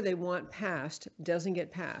whatever they want passed doesn't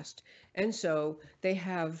get passed. And so they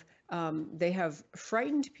have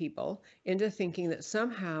frightened people into thinking that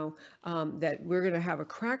somehow that we're going to have a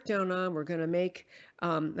crackdown on, we're going to make,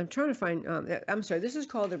 I'm trying to find, I'm sorry, this is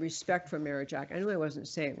called the Respect for Marriage Act. I knew I wasn't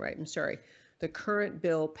saying it right. I'm sorry. The current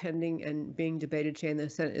bill pending and being debated today in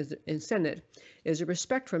the Senate is a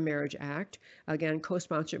Respect for Marriage Act, again,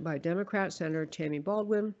 co-sponsored by Democrat Senator Tammy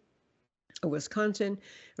Baldwin of Wisconsin,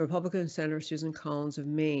 Republican Senator Susan Collins of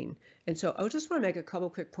Maine. And so I just want to make a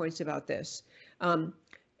couple quick points about this.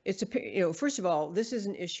 First of all, this is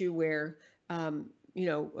an issue where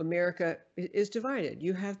America is divided.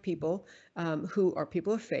 You have people who are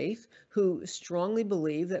people of faith who strongly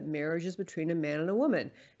believe that marriage is between a man and a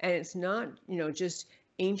woman. And it's not, just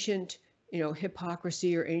ancient,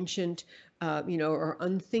 hypocrisy or ancient, or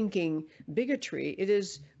unthinking bigotry. It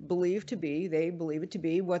is they believe it to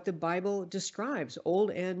be what the Bible describes,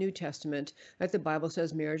 Old and New Testament, that the Bible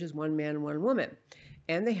says marriage is one man and one woman.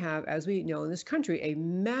 And they have, as we know in this country, a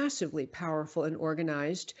massively powerful and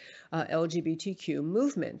organized LGBTQ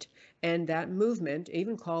movement. And that movement,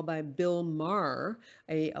 even called by Bill Maher,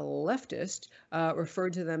 a leftist,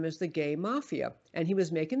 referred to them as the gay mafia. And he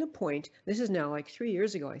was making the point, this is now like 3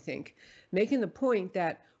 years ago, I think, making the point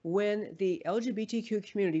that when the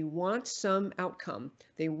LGBTQ community wants some outcome,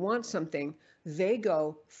 they want something, they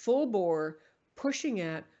go full bore, pushing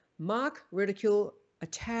at, mock, ridicule,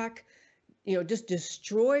 attack, just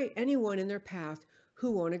destroy anyone in their path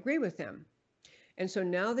who won't agree with them. And so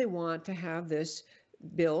now they want to have this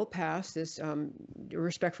bill passed, this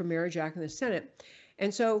Respect for Marriage Act in the Senate.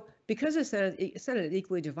 And so because the Senate is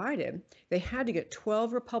equally divided, they had to get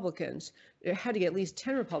 12 Republicans, they had to get at least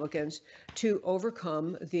 10 Republicans to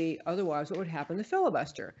overcome otherwise what would happen, the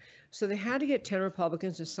filibuster. So they had to get 10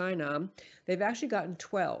 Republicans to sign on. They've actually gotten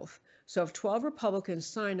 12. So if 12 Republicans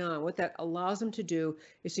sign on, what that allows them to do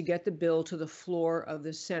is to get the bill to the floor of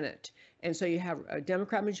the Senate. And so you have a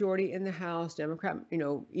Democrat majority in the House, Democrat,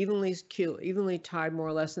 evenly tied more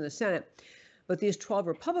or less in the Senate. But these 12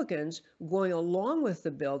 Republicans going along with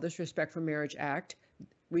the bill, this Respect for Marriage Act,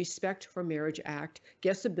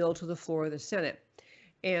 gets the bill to the floor of the Senate.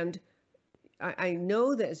 And I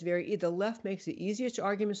know that the left makes the easiest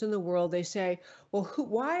arguments in the world. They say, well,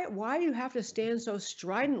 why do you have to stand so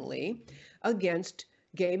stridently against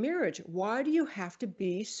gay marriage? Why do you have to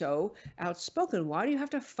be so outspoken? Why do you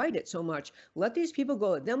have to fight it so much? Let these people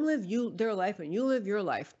go. Let them live their life and you live your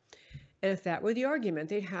life. And if that were the argument,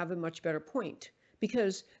 they'd have a much better point.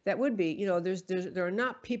 Because that would be, there are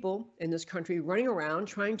not people in this country running around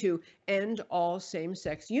trying to end all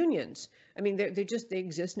same-sex unions. I mean, they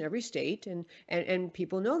exist in every state, and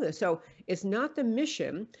people know this. So it's not the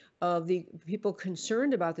mission of the people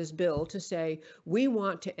concerned about this bill to say, we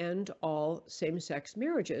want to end all same-sex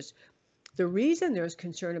marriages. The reason there's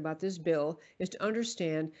concern about this bill is to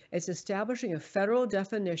understand it's establishing a federal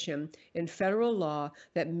definition in federal law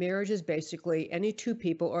that marriage is basically any two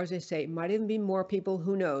people, or as they say, it might even be more people,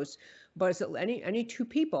 who knows, but it's any two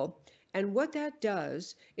people. And what that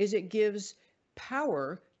does is it gives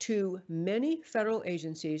power to many federal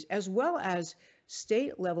agencies, as well as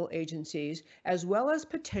state level agencies, as well as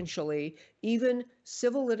potentially even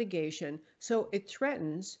civil litigation. So it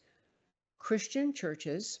threatens Christian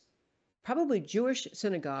churches, probably Jewish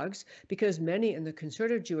synagogues, because many in the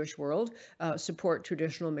conservative Jewish world support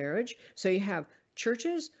traditional marriage. So you have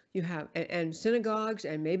churches, you have and synagogues,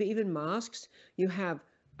 and maybe even mosques. You have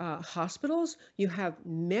hospitals. You have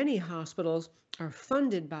many hospitals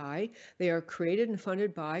they are created and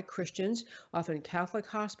funded by Christians, often Catholic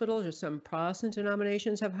hospitals, or some Protestant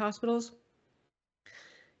denominations have hospitals.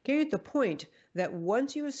 Get the point that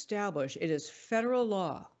once you establish it is federal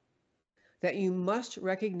law that you must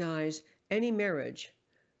recognize any marriage,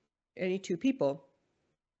 any two people,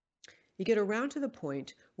 you get around to the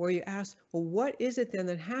point where you ask, well, what is it then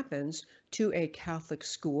that happens to a Catholic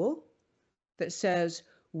school that says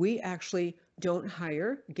we actually don't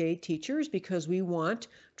hire gay teachers because we want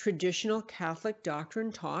traditional Catholic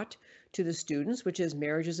doctrine taught to the students, which is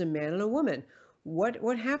marriage is a man and a woman?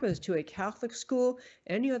 What happens to a Catholic school,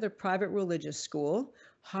 any other private religious school,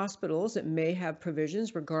 hospitals that may have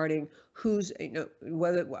provisions regarding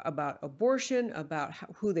whether about abortion, about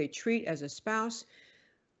who they treat as a spouse?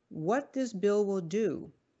 What this bill will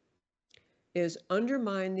do is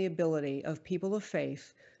undermine the ability of people of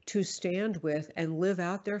faith to stand with and live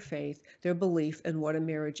out their faith, their belief in what a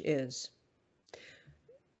marriage is.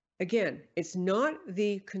 Again, it's not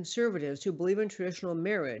the conservatives who believe in traditional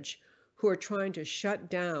marriage who are trying to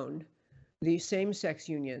shut down the same-sex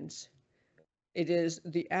unions. It is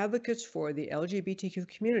the advocates for the LGBTQ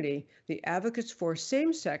community, the advocates for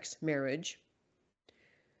same-sex marriage,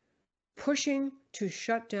 pushing to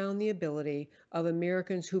shut down the ability of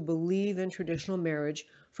Americans who believe in traditional marriage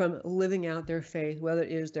from living out their faith, whether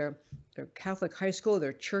it is their Catholic high school,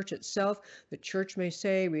 their church itself. The church may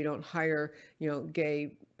say, we don't hire,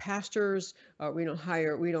 gay pastors, we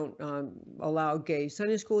don't allow gay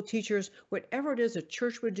Sunday school teachers. Whatever it is a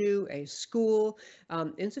church would do, a school,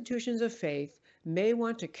 institutions of faith may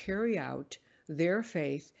want to carry out their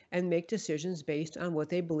faith and make decisions based on what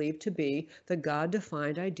they believe to be the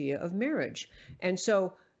God-defined idea of marriage. And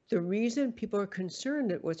so the reason people are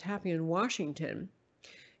concerned at what's happening in Washington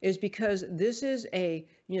is because this is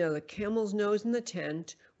the camel's nose in the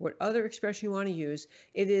tent, what other expression you want to use.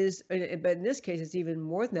 It is, but in this case, it's even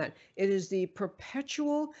more than that. It is the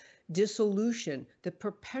perpetual dissolution, the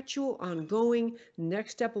perpetual ongoing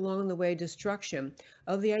next step along the way destruction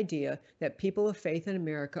of the idea that people of faith in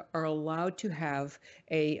America are allowed to have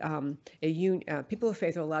people of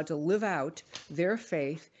faith are allowed to live out their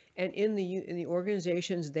faith And in the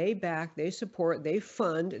organizations they back, they support, they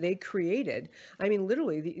fund, they created. I mean,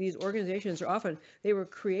 literally, these organizations are often, they were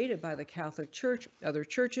created by the Catholic Church, other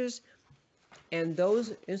churches, and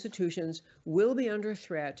those institutions will be under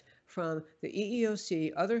threat from the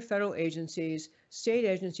EEOC, other federal agencies, state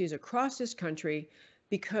agencies across this country,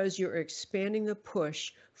 because you're expanding the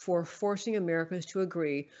push for forcing Americans to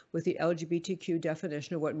agree with the LGBTQ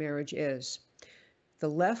definition of what marriage is. The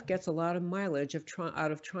left gets a lot of mileage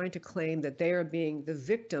out of trying to claim that they are being the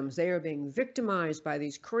victims. They are being victimized by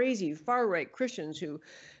these crazy far-right Christians who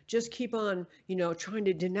just keep on, trying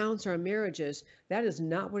to denounce our marriages. That is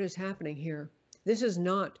not what is happening here. This is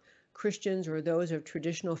not Christians or those of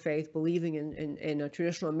traditional faith believing in a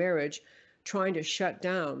traditional marriage trying to shut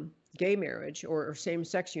down gay marriage or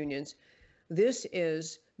same-sex unions. This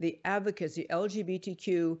is the advocates, the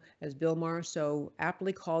LGBTQ, as Bill Maher so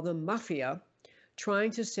aptly called them, mafia,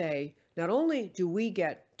 trying to say, not only do we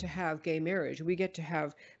get to have gay marriage, we get to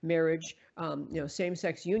have marriage,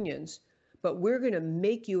 same-sex unions, but we're going to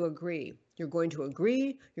make you agree. You're going to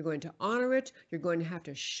agree, you're going to honor it, you're going to have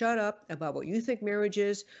to shut up about what you think marriage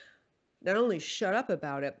is. Not only shut up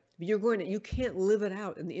about it, but you can't live it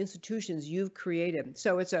out in the institutions you've created.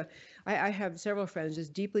 So I have several friends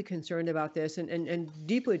just deeply concerned about this and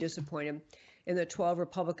deeply disappointed in the 12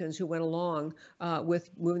 Republicans who went along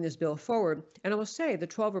with moving this bill forward. And I will say the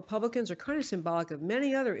 12 Republicans are kind of symbolic of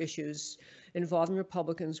many other issues involving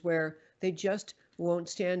Republicans where they just won't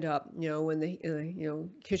stand up, when the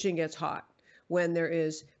kitchen gets hot, when there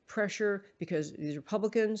is pressure, because these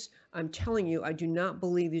Republicans, I'm telling you, I do not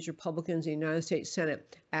believe these Republicans in the United States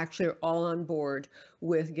Senate actually are all on board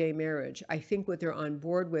with gay marriage. I think what they're on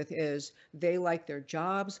board with is they like their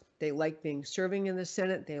jobs, they like serving in the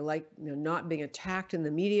Senate, they like not being attacked in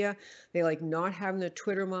the media, they like not having the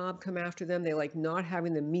Twitter mob come after them, they like not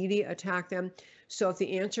having the media attack them. So if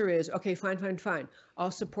the answer is, okay, fine,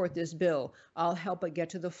 I'll support this bill, I'll help it get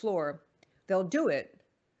to the floor, they'll do it.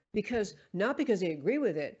 Not because they agree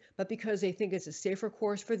with it, but because they think it's a safer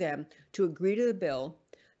course for them to agree to the bill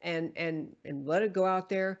and let it go out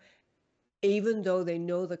there, even though they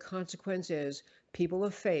know the consequence is people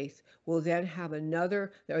of faith will then have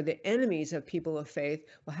another, or the enemies of people of faith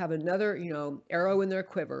will have another, arrow in their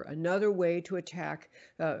quiver, another way to attack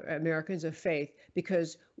Americans of faith,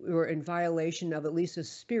 because we're in violation of at least the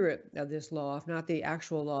spirit of this law, if not the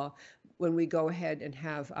actual law, when we go ahead and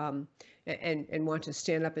have and want to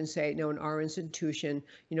stand up and say, no, in our institution,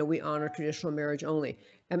 we honor traditional marriage only.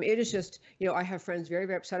 I mean, it is just, I have friends very,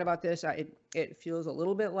 very upset about this. It feels a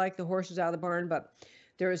little bit like the horse is out of the barn, but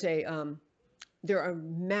there are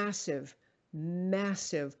massive,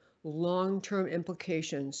 massive long-term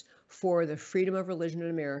implications for the freedom of religion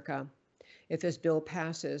in America if this bill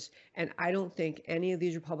passes. And I don't think any of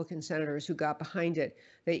these Republican senators who got behind it,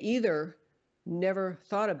 they either never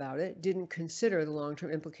thought about it, didn't consider the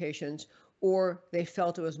long-term implications, or they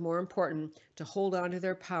felt it was more important to hold on to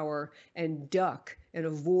their power and duck and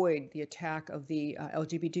avoid the attack of the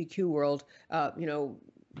LGBTQ world,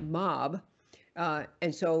 mob.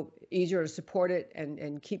 And so easier to support it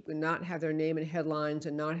and not have their name in headlines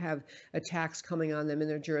and not have attacks coming on them in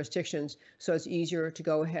their jurisdictions. So it's easier to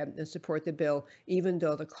go ahead and support the bill, even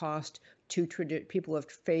though the cost to people of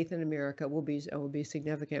faith in America will be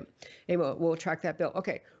significant. Anyway, we'll track that bill.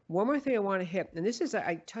 Okay, one more thing I want to hit, and this is,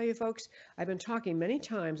 I tell you folks, I've been talking many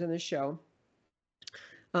times on this show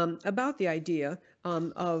about the idea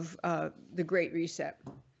of the Great Reset.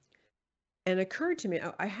 And it occurred to me,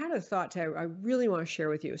 I had a thought I really want to share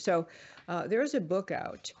with you. So there's a book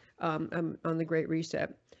out on the Great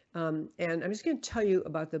Reset. And I'm just going to tell you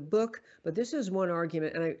about the book, but this is one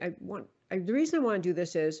argument. And the reason I want to do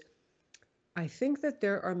this is I think that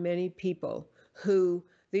there are many people who,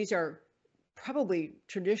 these are probably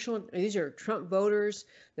these are Trump voters,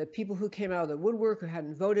 the people who came out of the woodwork who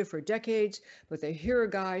hadn't voted for decades, but they hear a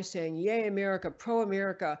guy saying, yay, America,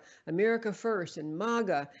 pro-America, America first, and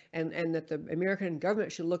MAGA, and that the American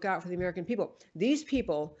government should look out for the American people. These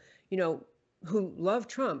people, who love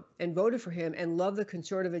Trump and voted for him and love the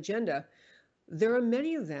conservative agenda, there are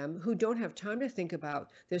many of them who don't have time to think about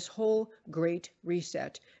this whole Great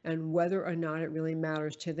Reset and whether or not it really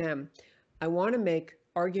matters to them. I want to make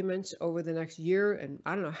arguments over the next year, and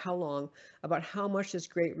I don't know how long, about how much this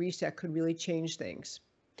Great Reset could really change things.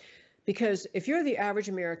 Because if you're the average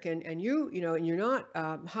American and and you're not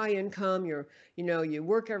high income, you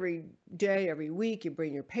work every day, every week, you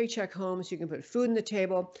bring your paycheck home so you can put food on the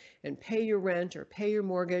table and pay your rent or pay your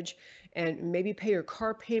mortgage, and maybe pay your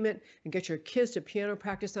car payment and get your kids to piano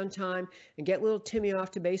practice on time and get little Timmy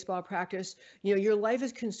off to baseball practice. Your life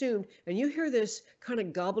is consumed, and you hear this kind of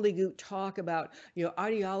gobbledygook talk about,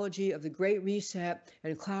 ideology of the Great Reset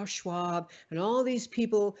and Klaus Schwab and all these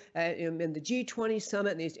people in the G20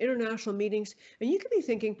 summit and these international meetings, and you could be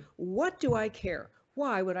thinking, what do I care?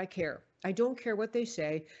 Why would I care? I don't care what they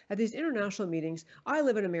say at these international meetings. I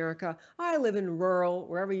live in America. I live in rural,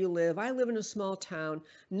 wherever you live. I live in a small town.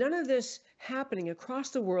 None of this happening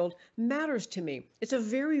across the world matters to me. It's a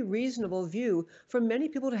very reasonable view for many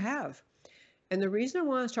people to have. And the reason I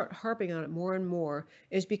want to start harping on it more and more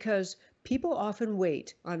is because people often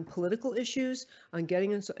wait on political issues, on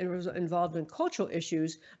getting involved in cultural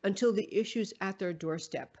issues until the issue's at their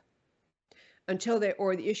doorstep,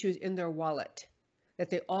 or the issue's in their wallet, that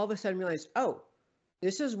they all of a sudden realize, oh,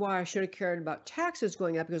 this is why I should have cared about taxes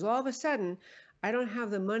going up, because all of a sudden I don't have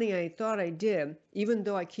the money I thought I did. Even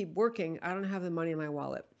though I keep working, I don't have the money in my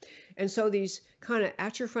wallet. And so these kind of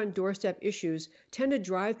at your front doorstep issues tend to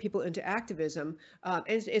drive people into activism. And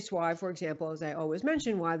it's why, for example, as I always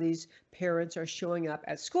mention, why these parents are showing up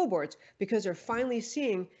at school boards, because they're finally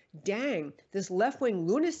seeing, dang, this left-wing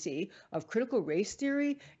lunacy of critical race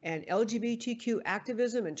theory and LGBTQ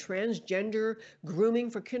activism and transgender grooming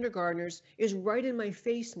for kindergartners is right in my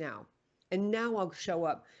face now. And now I'll show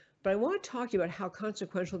up. But I want to talk to you about how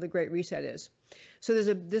consequential the Great Reset is. So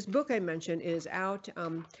this book I mentioned is out,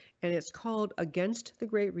 and it's called Against the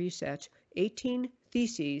Great Reset, 18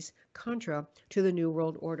 Theses Contra to the New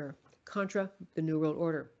World Order. Contra the New World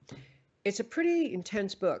Order. It's a pretty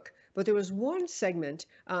intense book, but there was one segment,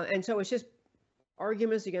 and so it's just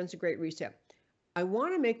arguments against the Great Reset. I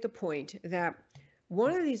want to make the point that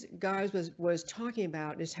one of these guys was talking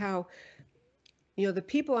about is how, the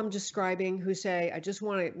people I'm describing who say, I just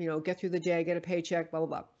want to, get through the day, get a paycheck, blah, blah,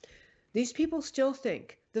 blah. These people still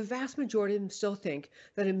think, the vast majority of them still think,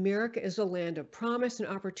 that America is a land of promise and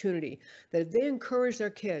opportunity, that if they encourage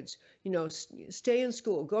their kids, stay in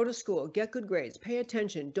school, go to school, get good grades, pay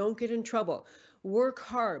attention, don't get in trouble, work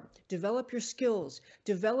hard, develop your skills,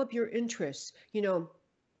 develop your interests,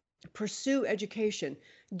 pursue education,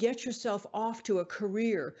 get yourself off to a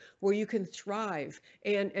career where you can thrive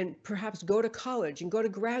and perhaps go to college and go to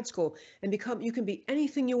grad school and you can be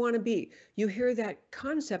anything you want to be. You hear that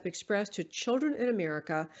concept expressed to children in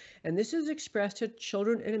America, and this is expressed to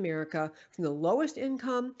children in America from the lowest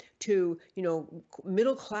income to,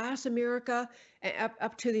 middle class America and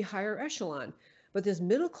up to the higher echelon. But this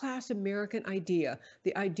middle-class American idea,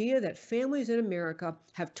 the idea that families in America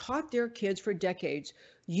have taught their kids for decades,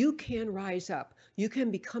 you can rise up, you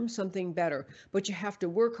can become something better, but you have to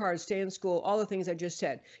work hard, stay in school, all the things I just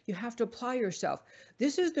said. You have to apply yourself.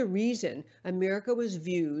 This is the reason America was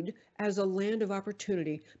viewed as a land of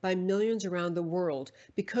opportunity by millions around the world,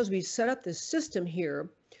 because we set up this system here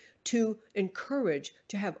to encourage,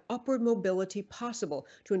 to have upward mobility possible,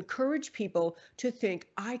 to encourage people to think,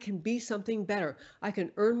 I can be something better. I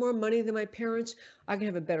can earn more money than my parents. I can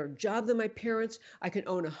have a better job than my parents. I can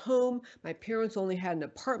own a home. My parents only had an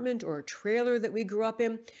apartment or a trailer that we grew up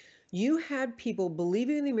in. You had people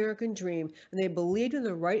believing in the American dream, and they believed in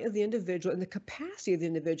the right of the individual and the capacity of the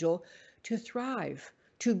individual to thrive,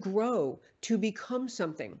 to grow, to become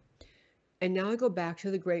something. And now I go back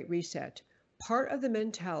to the Great Reset. Part of the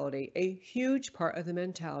mentality, a huge part of the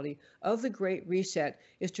mentality of the Great Reset,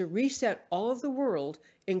 is to reset all of the world,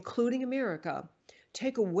 including America,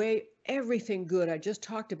 take away everything good I just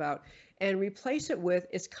talked about, and replace it with,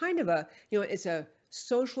 it's kind of a, it's a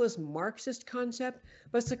socialist Marxist concept,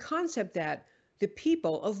 but it's a concept that the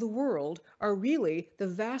people of the world are really, the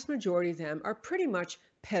vast majority of them are pretty much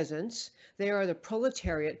peasants. They are the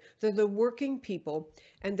proletariat. They're the working people.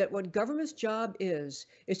 And that what government's job is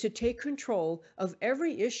to take control of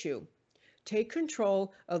every issue, take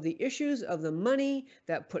control of the issues of the money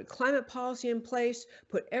that put climate policy in place,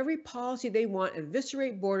 put every policy they want,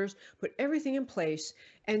 eviscerate borders, put everything in place.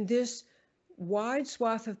 And this wide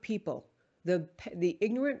swath of people, the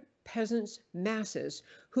ignorant peasants, masses,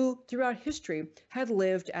 who throughout history had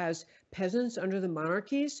lived as peasants under the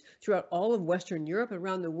monarchies. Throughout all of Western Europe and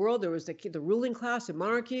around the world, there was the ruling class of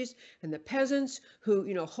monarchies and the peasants who,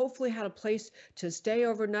 hopefully had a place to stay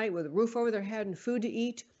overnight with a roof over their head and food to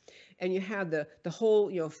eat. And you had the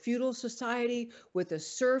whole, feudal society with the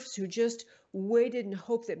serfs who just waited and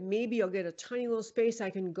hoped that maybe I'll get a tiny little space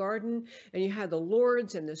I can garden. And you had the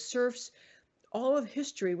lords and the serfs. All of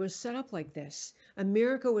history was set up like this.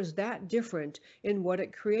 America was that different in what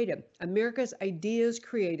it created. America's ideas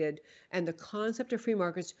created, and the concept of free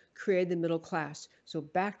markets created the middle class. So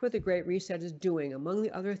back to what the Great Reset is doing, among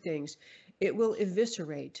the other things, it will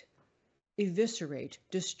eviscerate eviscerate,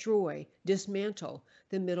 destroy, dismantle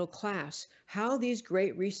the middle class. How these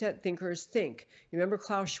great reset thinkers think. You remember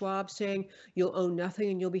Klaus Schwab saying, "You'll own nothing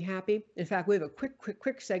and you'll be happy"? In fact, we have a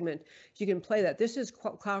quick segment. You can play that. This is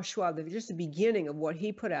Klaus Schwab, just the beginning of what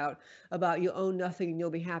he put out about "you'll own nothing and you'll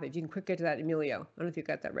be happy." If you can quick get to that, Emilio. I don't know if you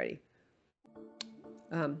got that ready.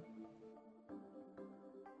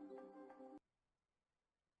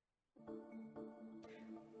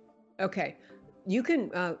 Okay. You can,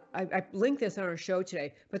 I linked this on our show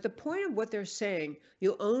today, but the point of what they're saying,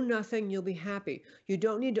 you'll own nothing, you'll be happy. You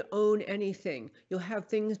don't need to own anything. You'll have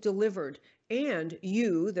things delivered. And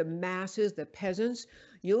you, the masses, the peasants,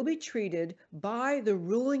 you'll be treated by the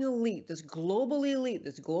ruling elite, this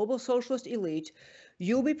global socialist elite.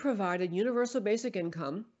 You'll be provided universal basic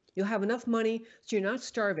income. You'll have enough money so you're not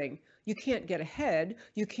starving. You can't get ahead.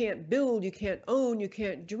 You can't build. You can't own. You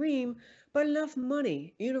can't dream. But enough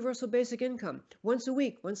money, universal basic income, once a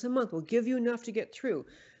week, once a month, will give you enough to get through.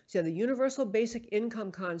 So the universal basic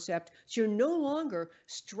income concept, so you're no longer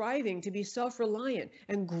striving to be self-reliant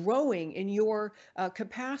and growing in your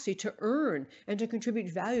capacity to earn and to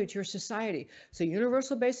contribute value to your society. So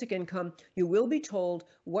universal basic income, you will be told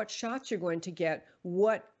what shots you're going to get,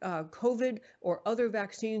 what COVID or other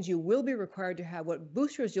vaccines you will be required to have, what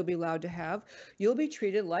boosters you'll be allowed to have. You'll be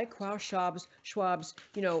treated like Klaus Schwab's,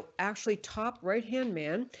 actually top right-hand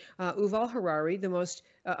man, Yuval Harari,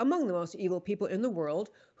 among the most evil people in the world,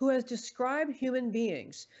 who has described human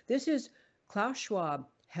beings. This is Klaus Schwab,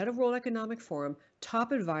 head of World Economic Forum,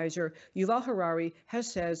 top advisor. Yuval Harari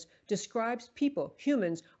describes people,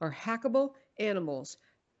 humans, are hackable animals,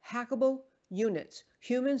 hackable units.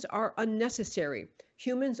 Humans are unnecessary.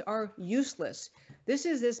 Humans are useless. This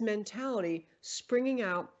is this mentality springing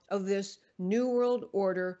out of this New World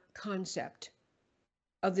Order concept,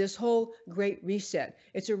 of this whole Great Reset.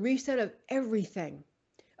 It's a reset of everything,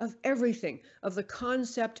 of the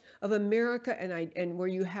concept of America and where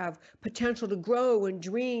you have potential to grow and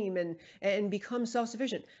dream and become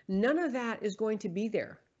self-sufficient. None of that is going to be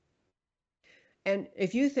there. And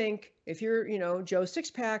if you're, Joe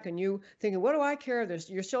Sixpack and you thinking, what do I care?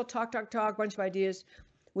 You're still talk, bunch of ideas.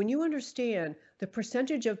 When you understand the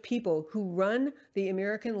percentage of people who run the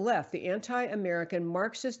American left, the anti-American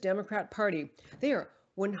Marxist Democrat Party, they are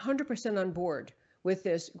 100% on board with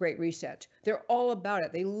this Great Reset. They're all about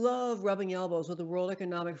it. They love rubbing elbows with the World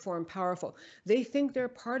Economic Forum powerful. They think they're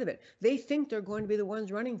part of it. They think they're going to be the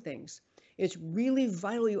ones running things. It's really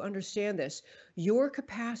vital you understand this. Your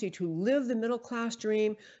capacity to live the middle class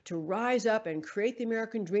dream, to rise up and create the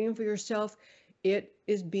American dream for yourself, it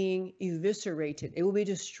is being eviscerated. It will be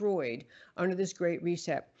destroyed under this Great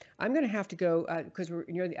Reset. I'm going to have to go because we're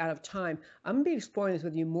nearly out of time. I'm going to be exploring this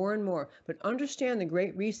with you more and more. But understand the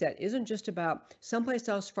Great Reset isn't just about someplace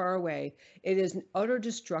else far away. It is an utter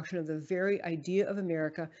destruction of the very idea of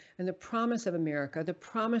America and the promise of America, the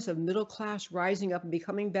promise of middle class rising up and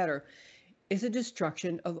becoming better. Is a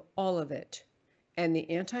destruction of all of it. And the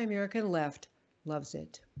anti-American left loves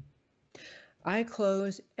it. I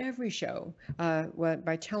close every show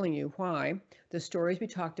by telling you why the stories we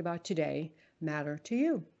talked about today matter to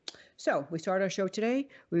you. So we started our show today.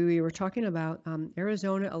 We were talking about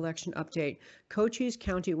Arizona election update. Cochise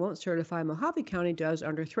County won't certify. Mojave County does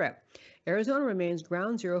under threat. Arizona remains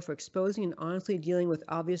ground zero for exposing and honestly dealing with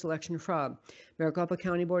obvious election fraud. Maricopa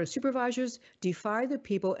County Board of Supervisors defied the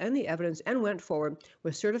people and the evidence and went forward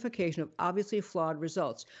with certification of obviously flawed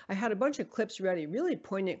results. I had a bunch of clips ready, really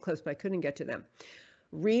poignant clips, but I couldn't get to them.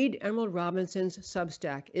 Read Emerald Robinson's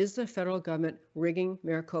Substack, Is the Federal Government Rigging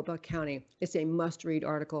Maricopa County? It's a must-read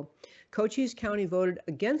article. Cochise County voted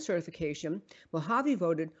against certification. Mojave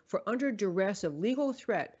voted for under duress of legal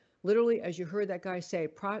threat. Literally, as you heard that guy say,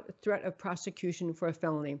 threat of prosecution for a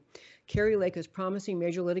felony. Carrie Lake is promising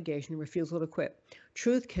major litigation, refusal to quit.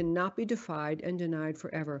 Truth cannot be defied and denied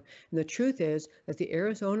forever. And the truth is that the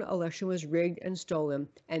Arizona election was rigged and stolen,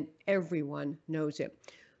 and everyone knows it.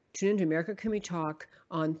 Tune into America Can We Talk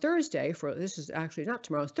on Thursday this is actually not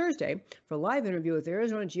tomorrow, it's Thursday, for a live interview with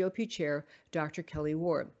Arizona GOP Chair Dr. Kelly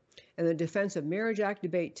Ward. And the Defense of Marriage Act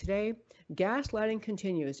debate today, gaslighting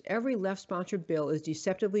continues. Every left-sponsored bill is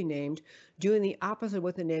deceptively named, doing the opposite of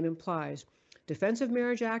what the name implies. Defense of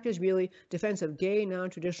Marriage Act is really Defense of Gay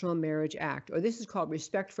Non-Traditional Marriage Act, or this is called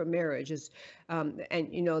Respect for Marriage.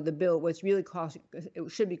 The bill was really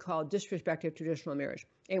it should be called Disrespect of Traditional Marriage.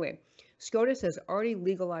 Anyway, SCOTUS has already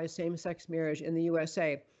legalized same-sex marriage in the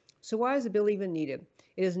USA. So why is the bill even needed?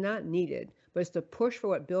 It is not needed, but it's the push for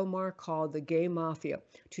what Bill Maher called the gay mafia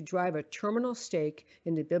to drive a terminal stake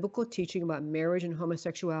in the biblical teaching about marriage and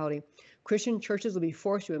homosexuality. Christian churches will be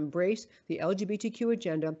forced to embrace the LGBTQ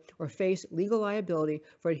agenda or face legal liability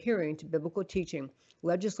for adhering to biblical teaching.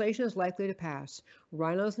 Legislation is likely to pass.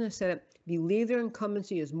 Rhinos in the Senate believe their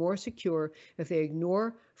incumbency is more secure if they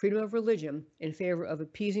ignore freedom of religion in favor of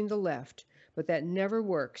appeasing the left, but that never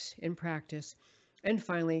works in practice. And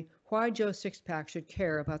finally, why Joe Sixpack should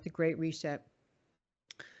care about the Great Reset.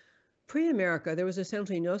 Pre-America, there was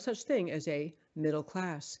essentially no such thing as a middle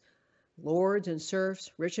class. Lords and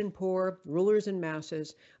serfs, rich and poor, rulers and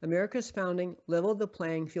masses, America's founding leveled the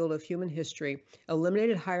playing field of human history,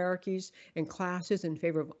 eliminated hierarchies and classes in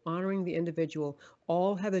favor of honoring the individual.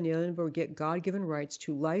 All have inalienable God-given rights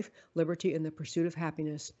to life, liberty, and the pursuit of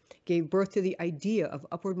happiness. Gave birth to the idea of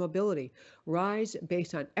upward mobility, rise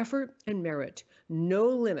based on effort and merit, no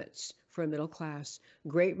limits for a middle class.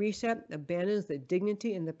 Great Reset abandons the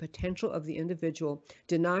dignity and the potential of the individual,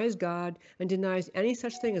 denies God, and denies any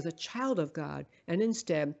such thing as a child of God, and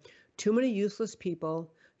instead, too many useless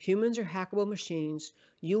people, humans are hackable machines,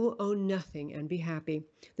 you will own nothing and be happy.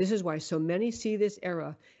 This is why so many see this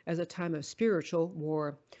era as a time of spiritual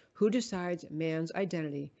war. Who decides man's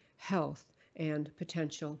identity, health, and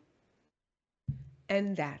potential?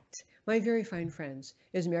 And that, my very fine friends,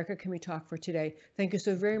 is America Can We Talk for today. Thank you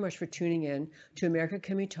so very much for tuning in to America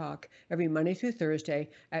Can We Talk every Monday through Thursday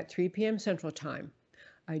at 3 p.m. Central Time.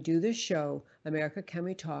 I do this show, America Can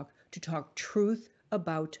We Talk, to talk truth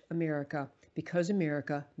about America, because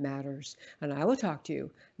America matters. And I will talk to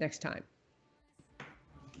you next time.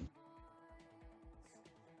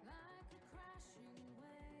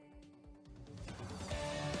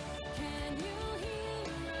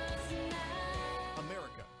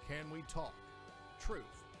 America Can We Talk? Truth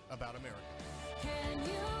about America. Can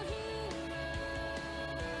you hear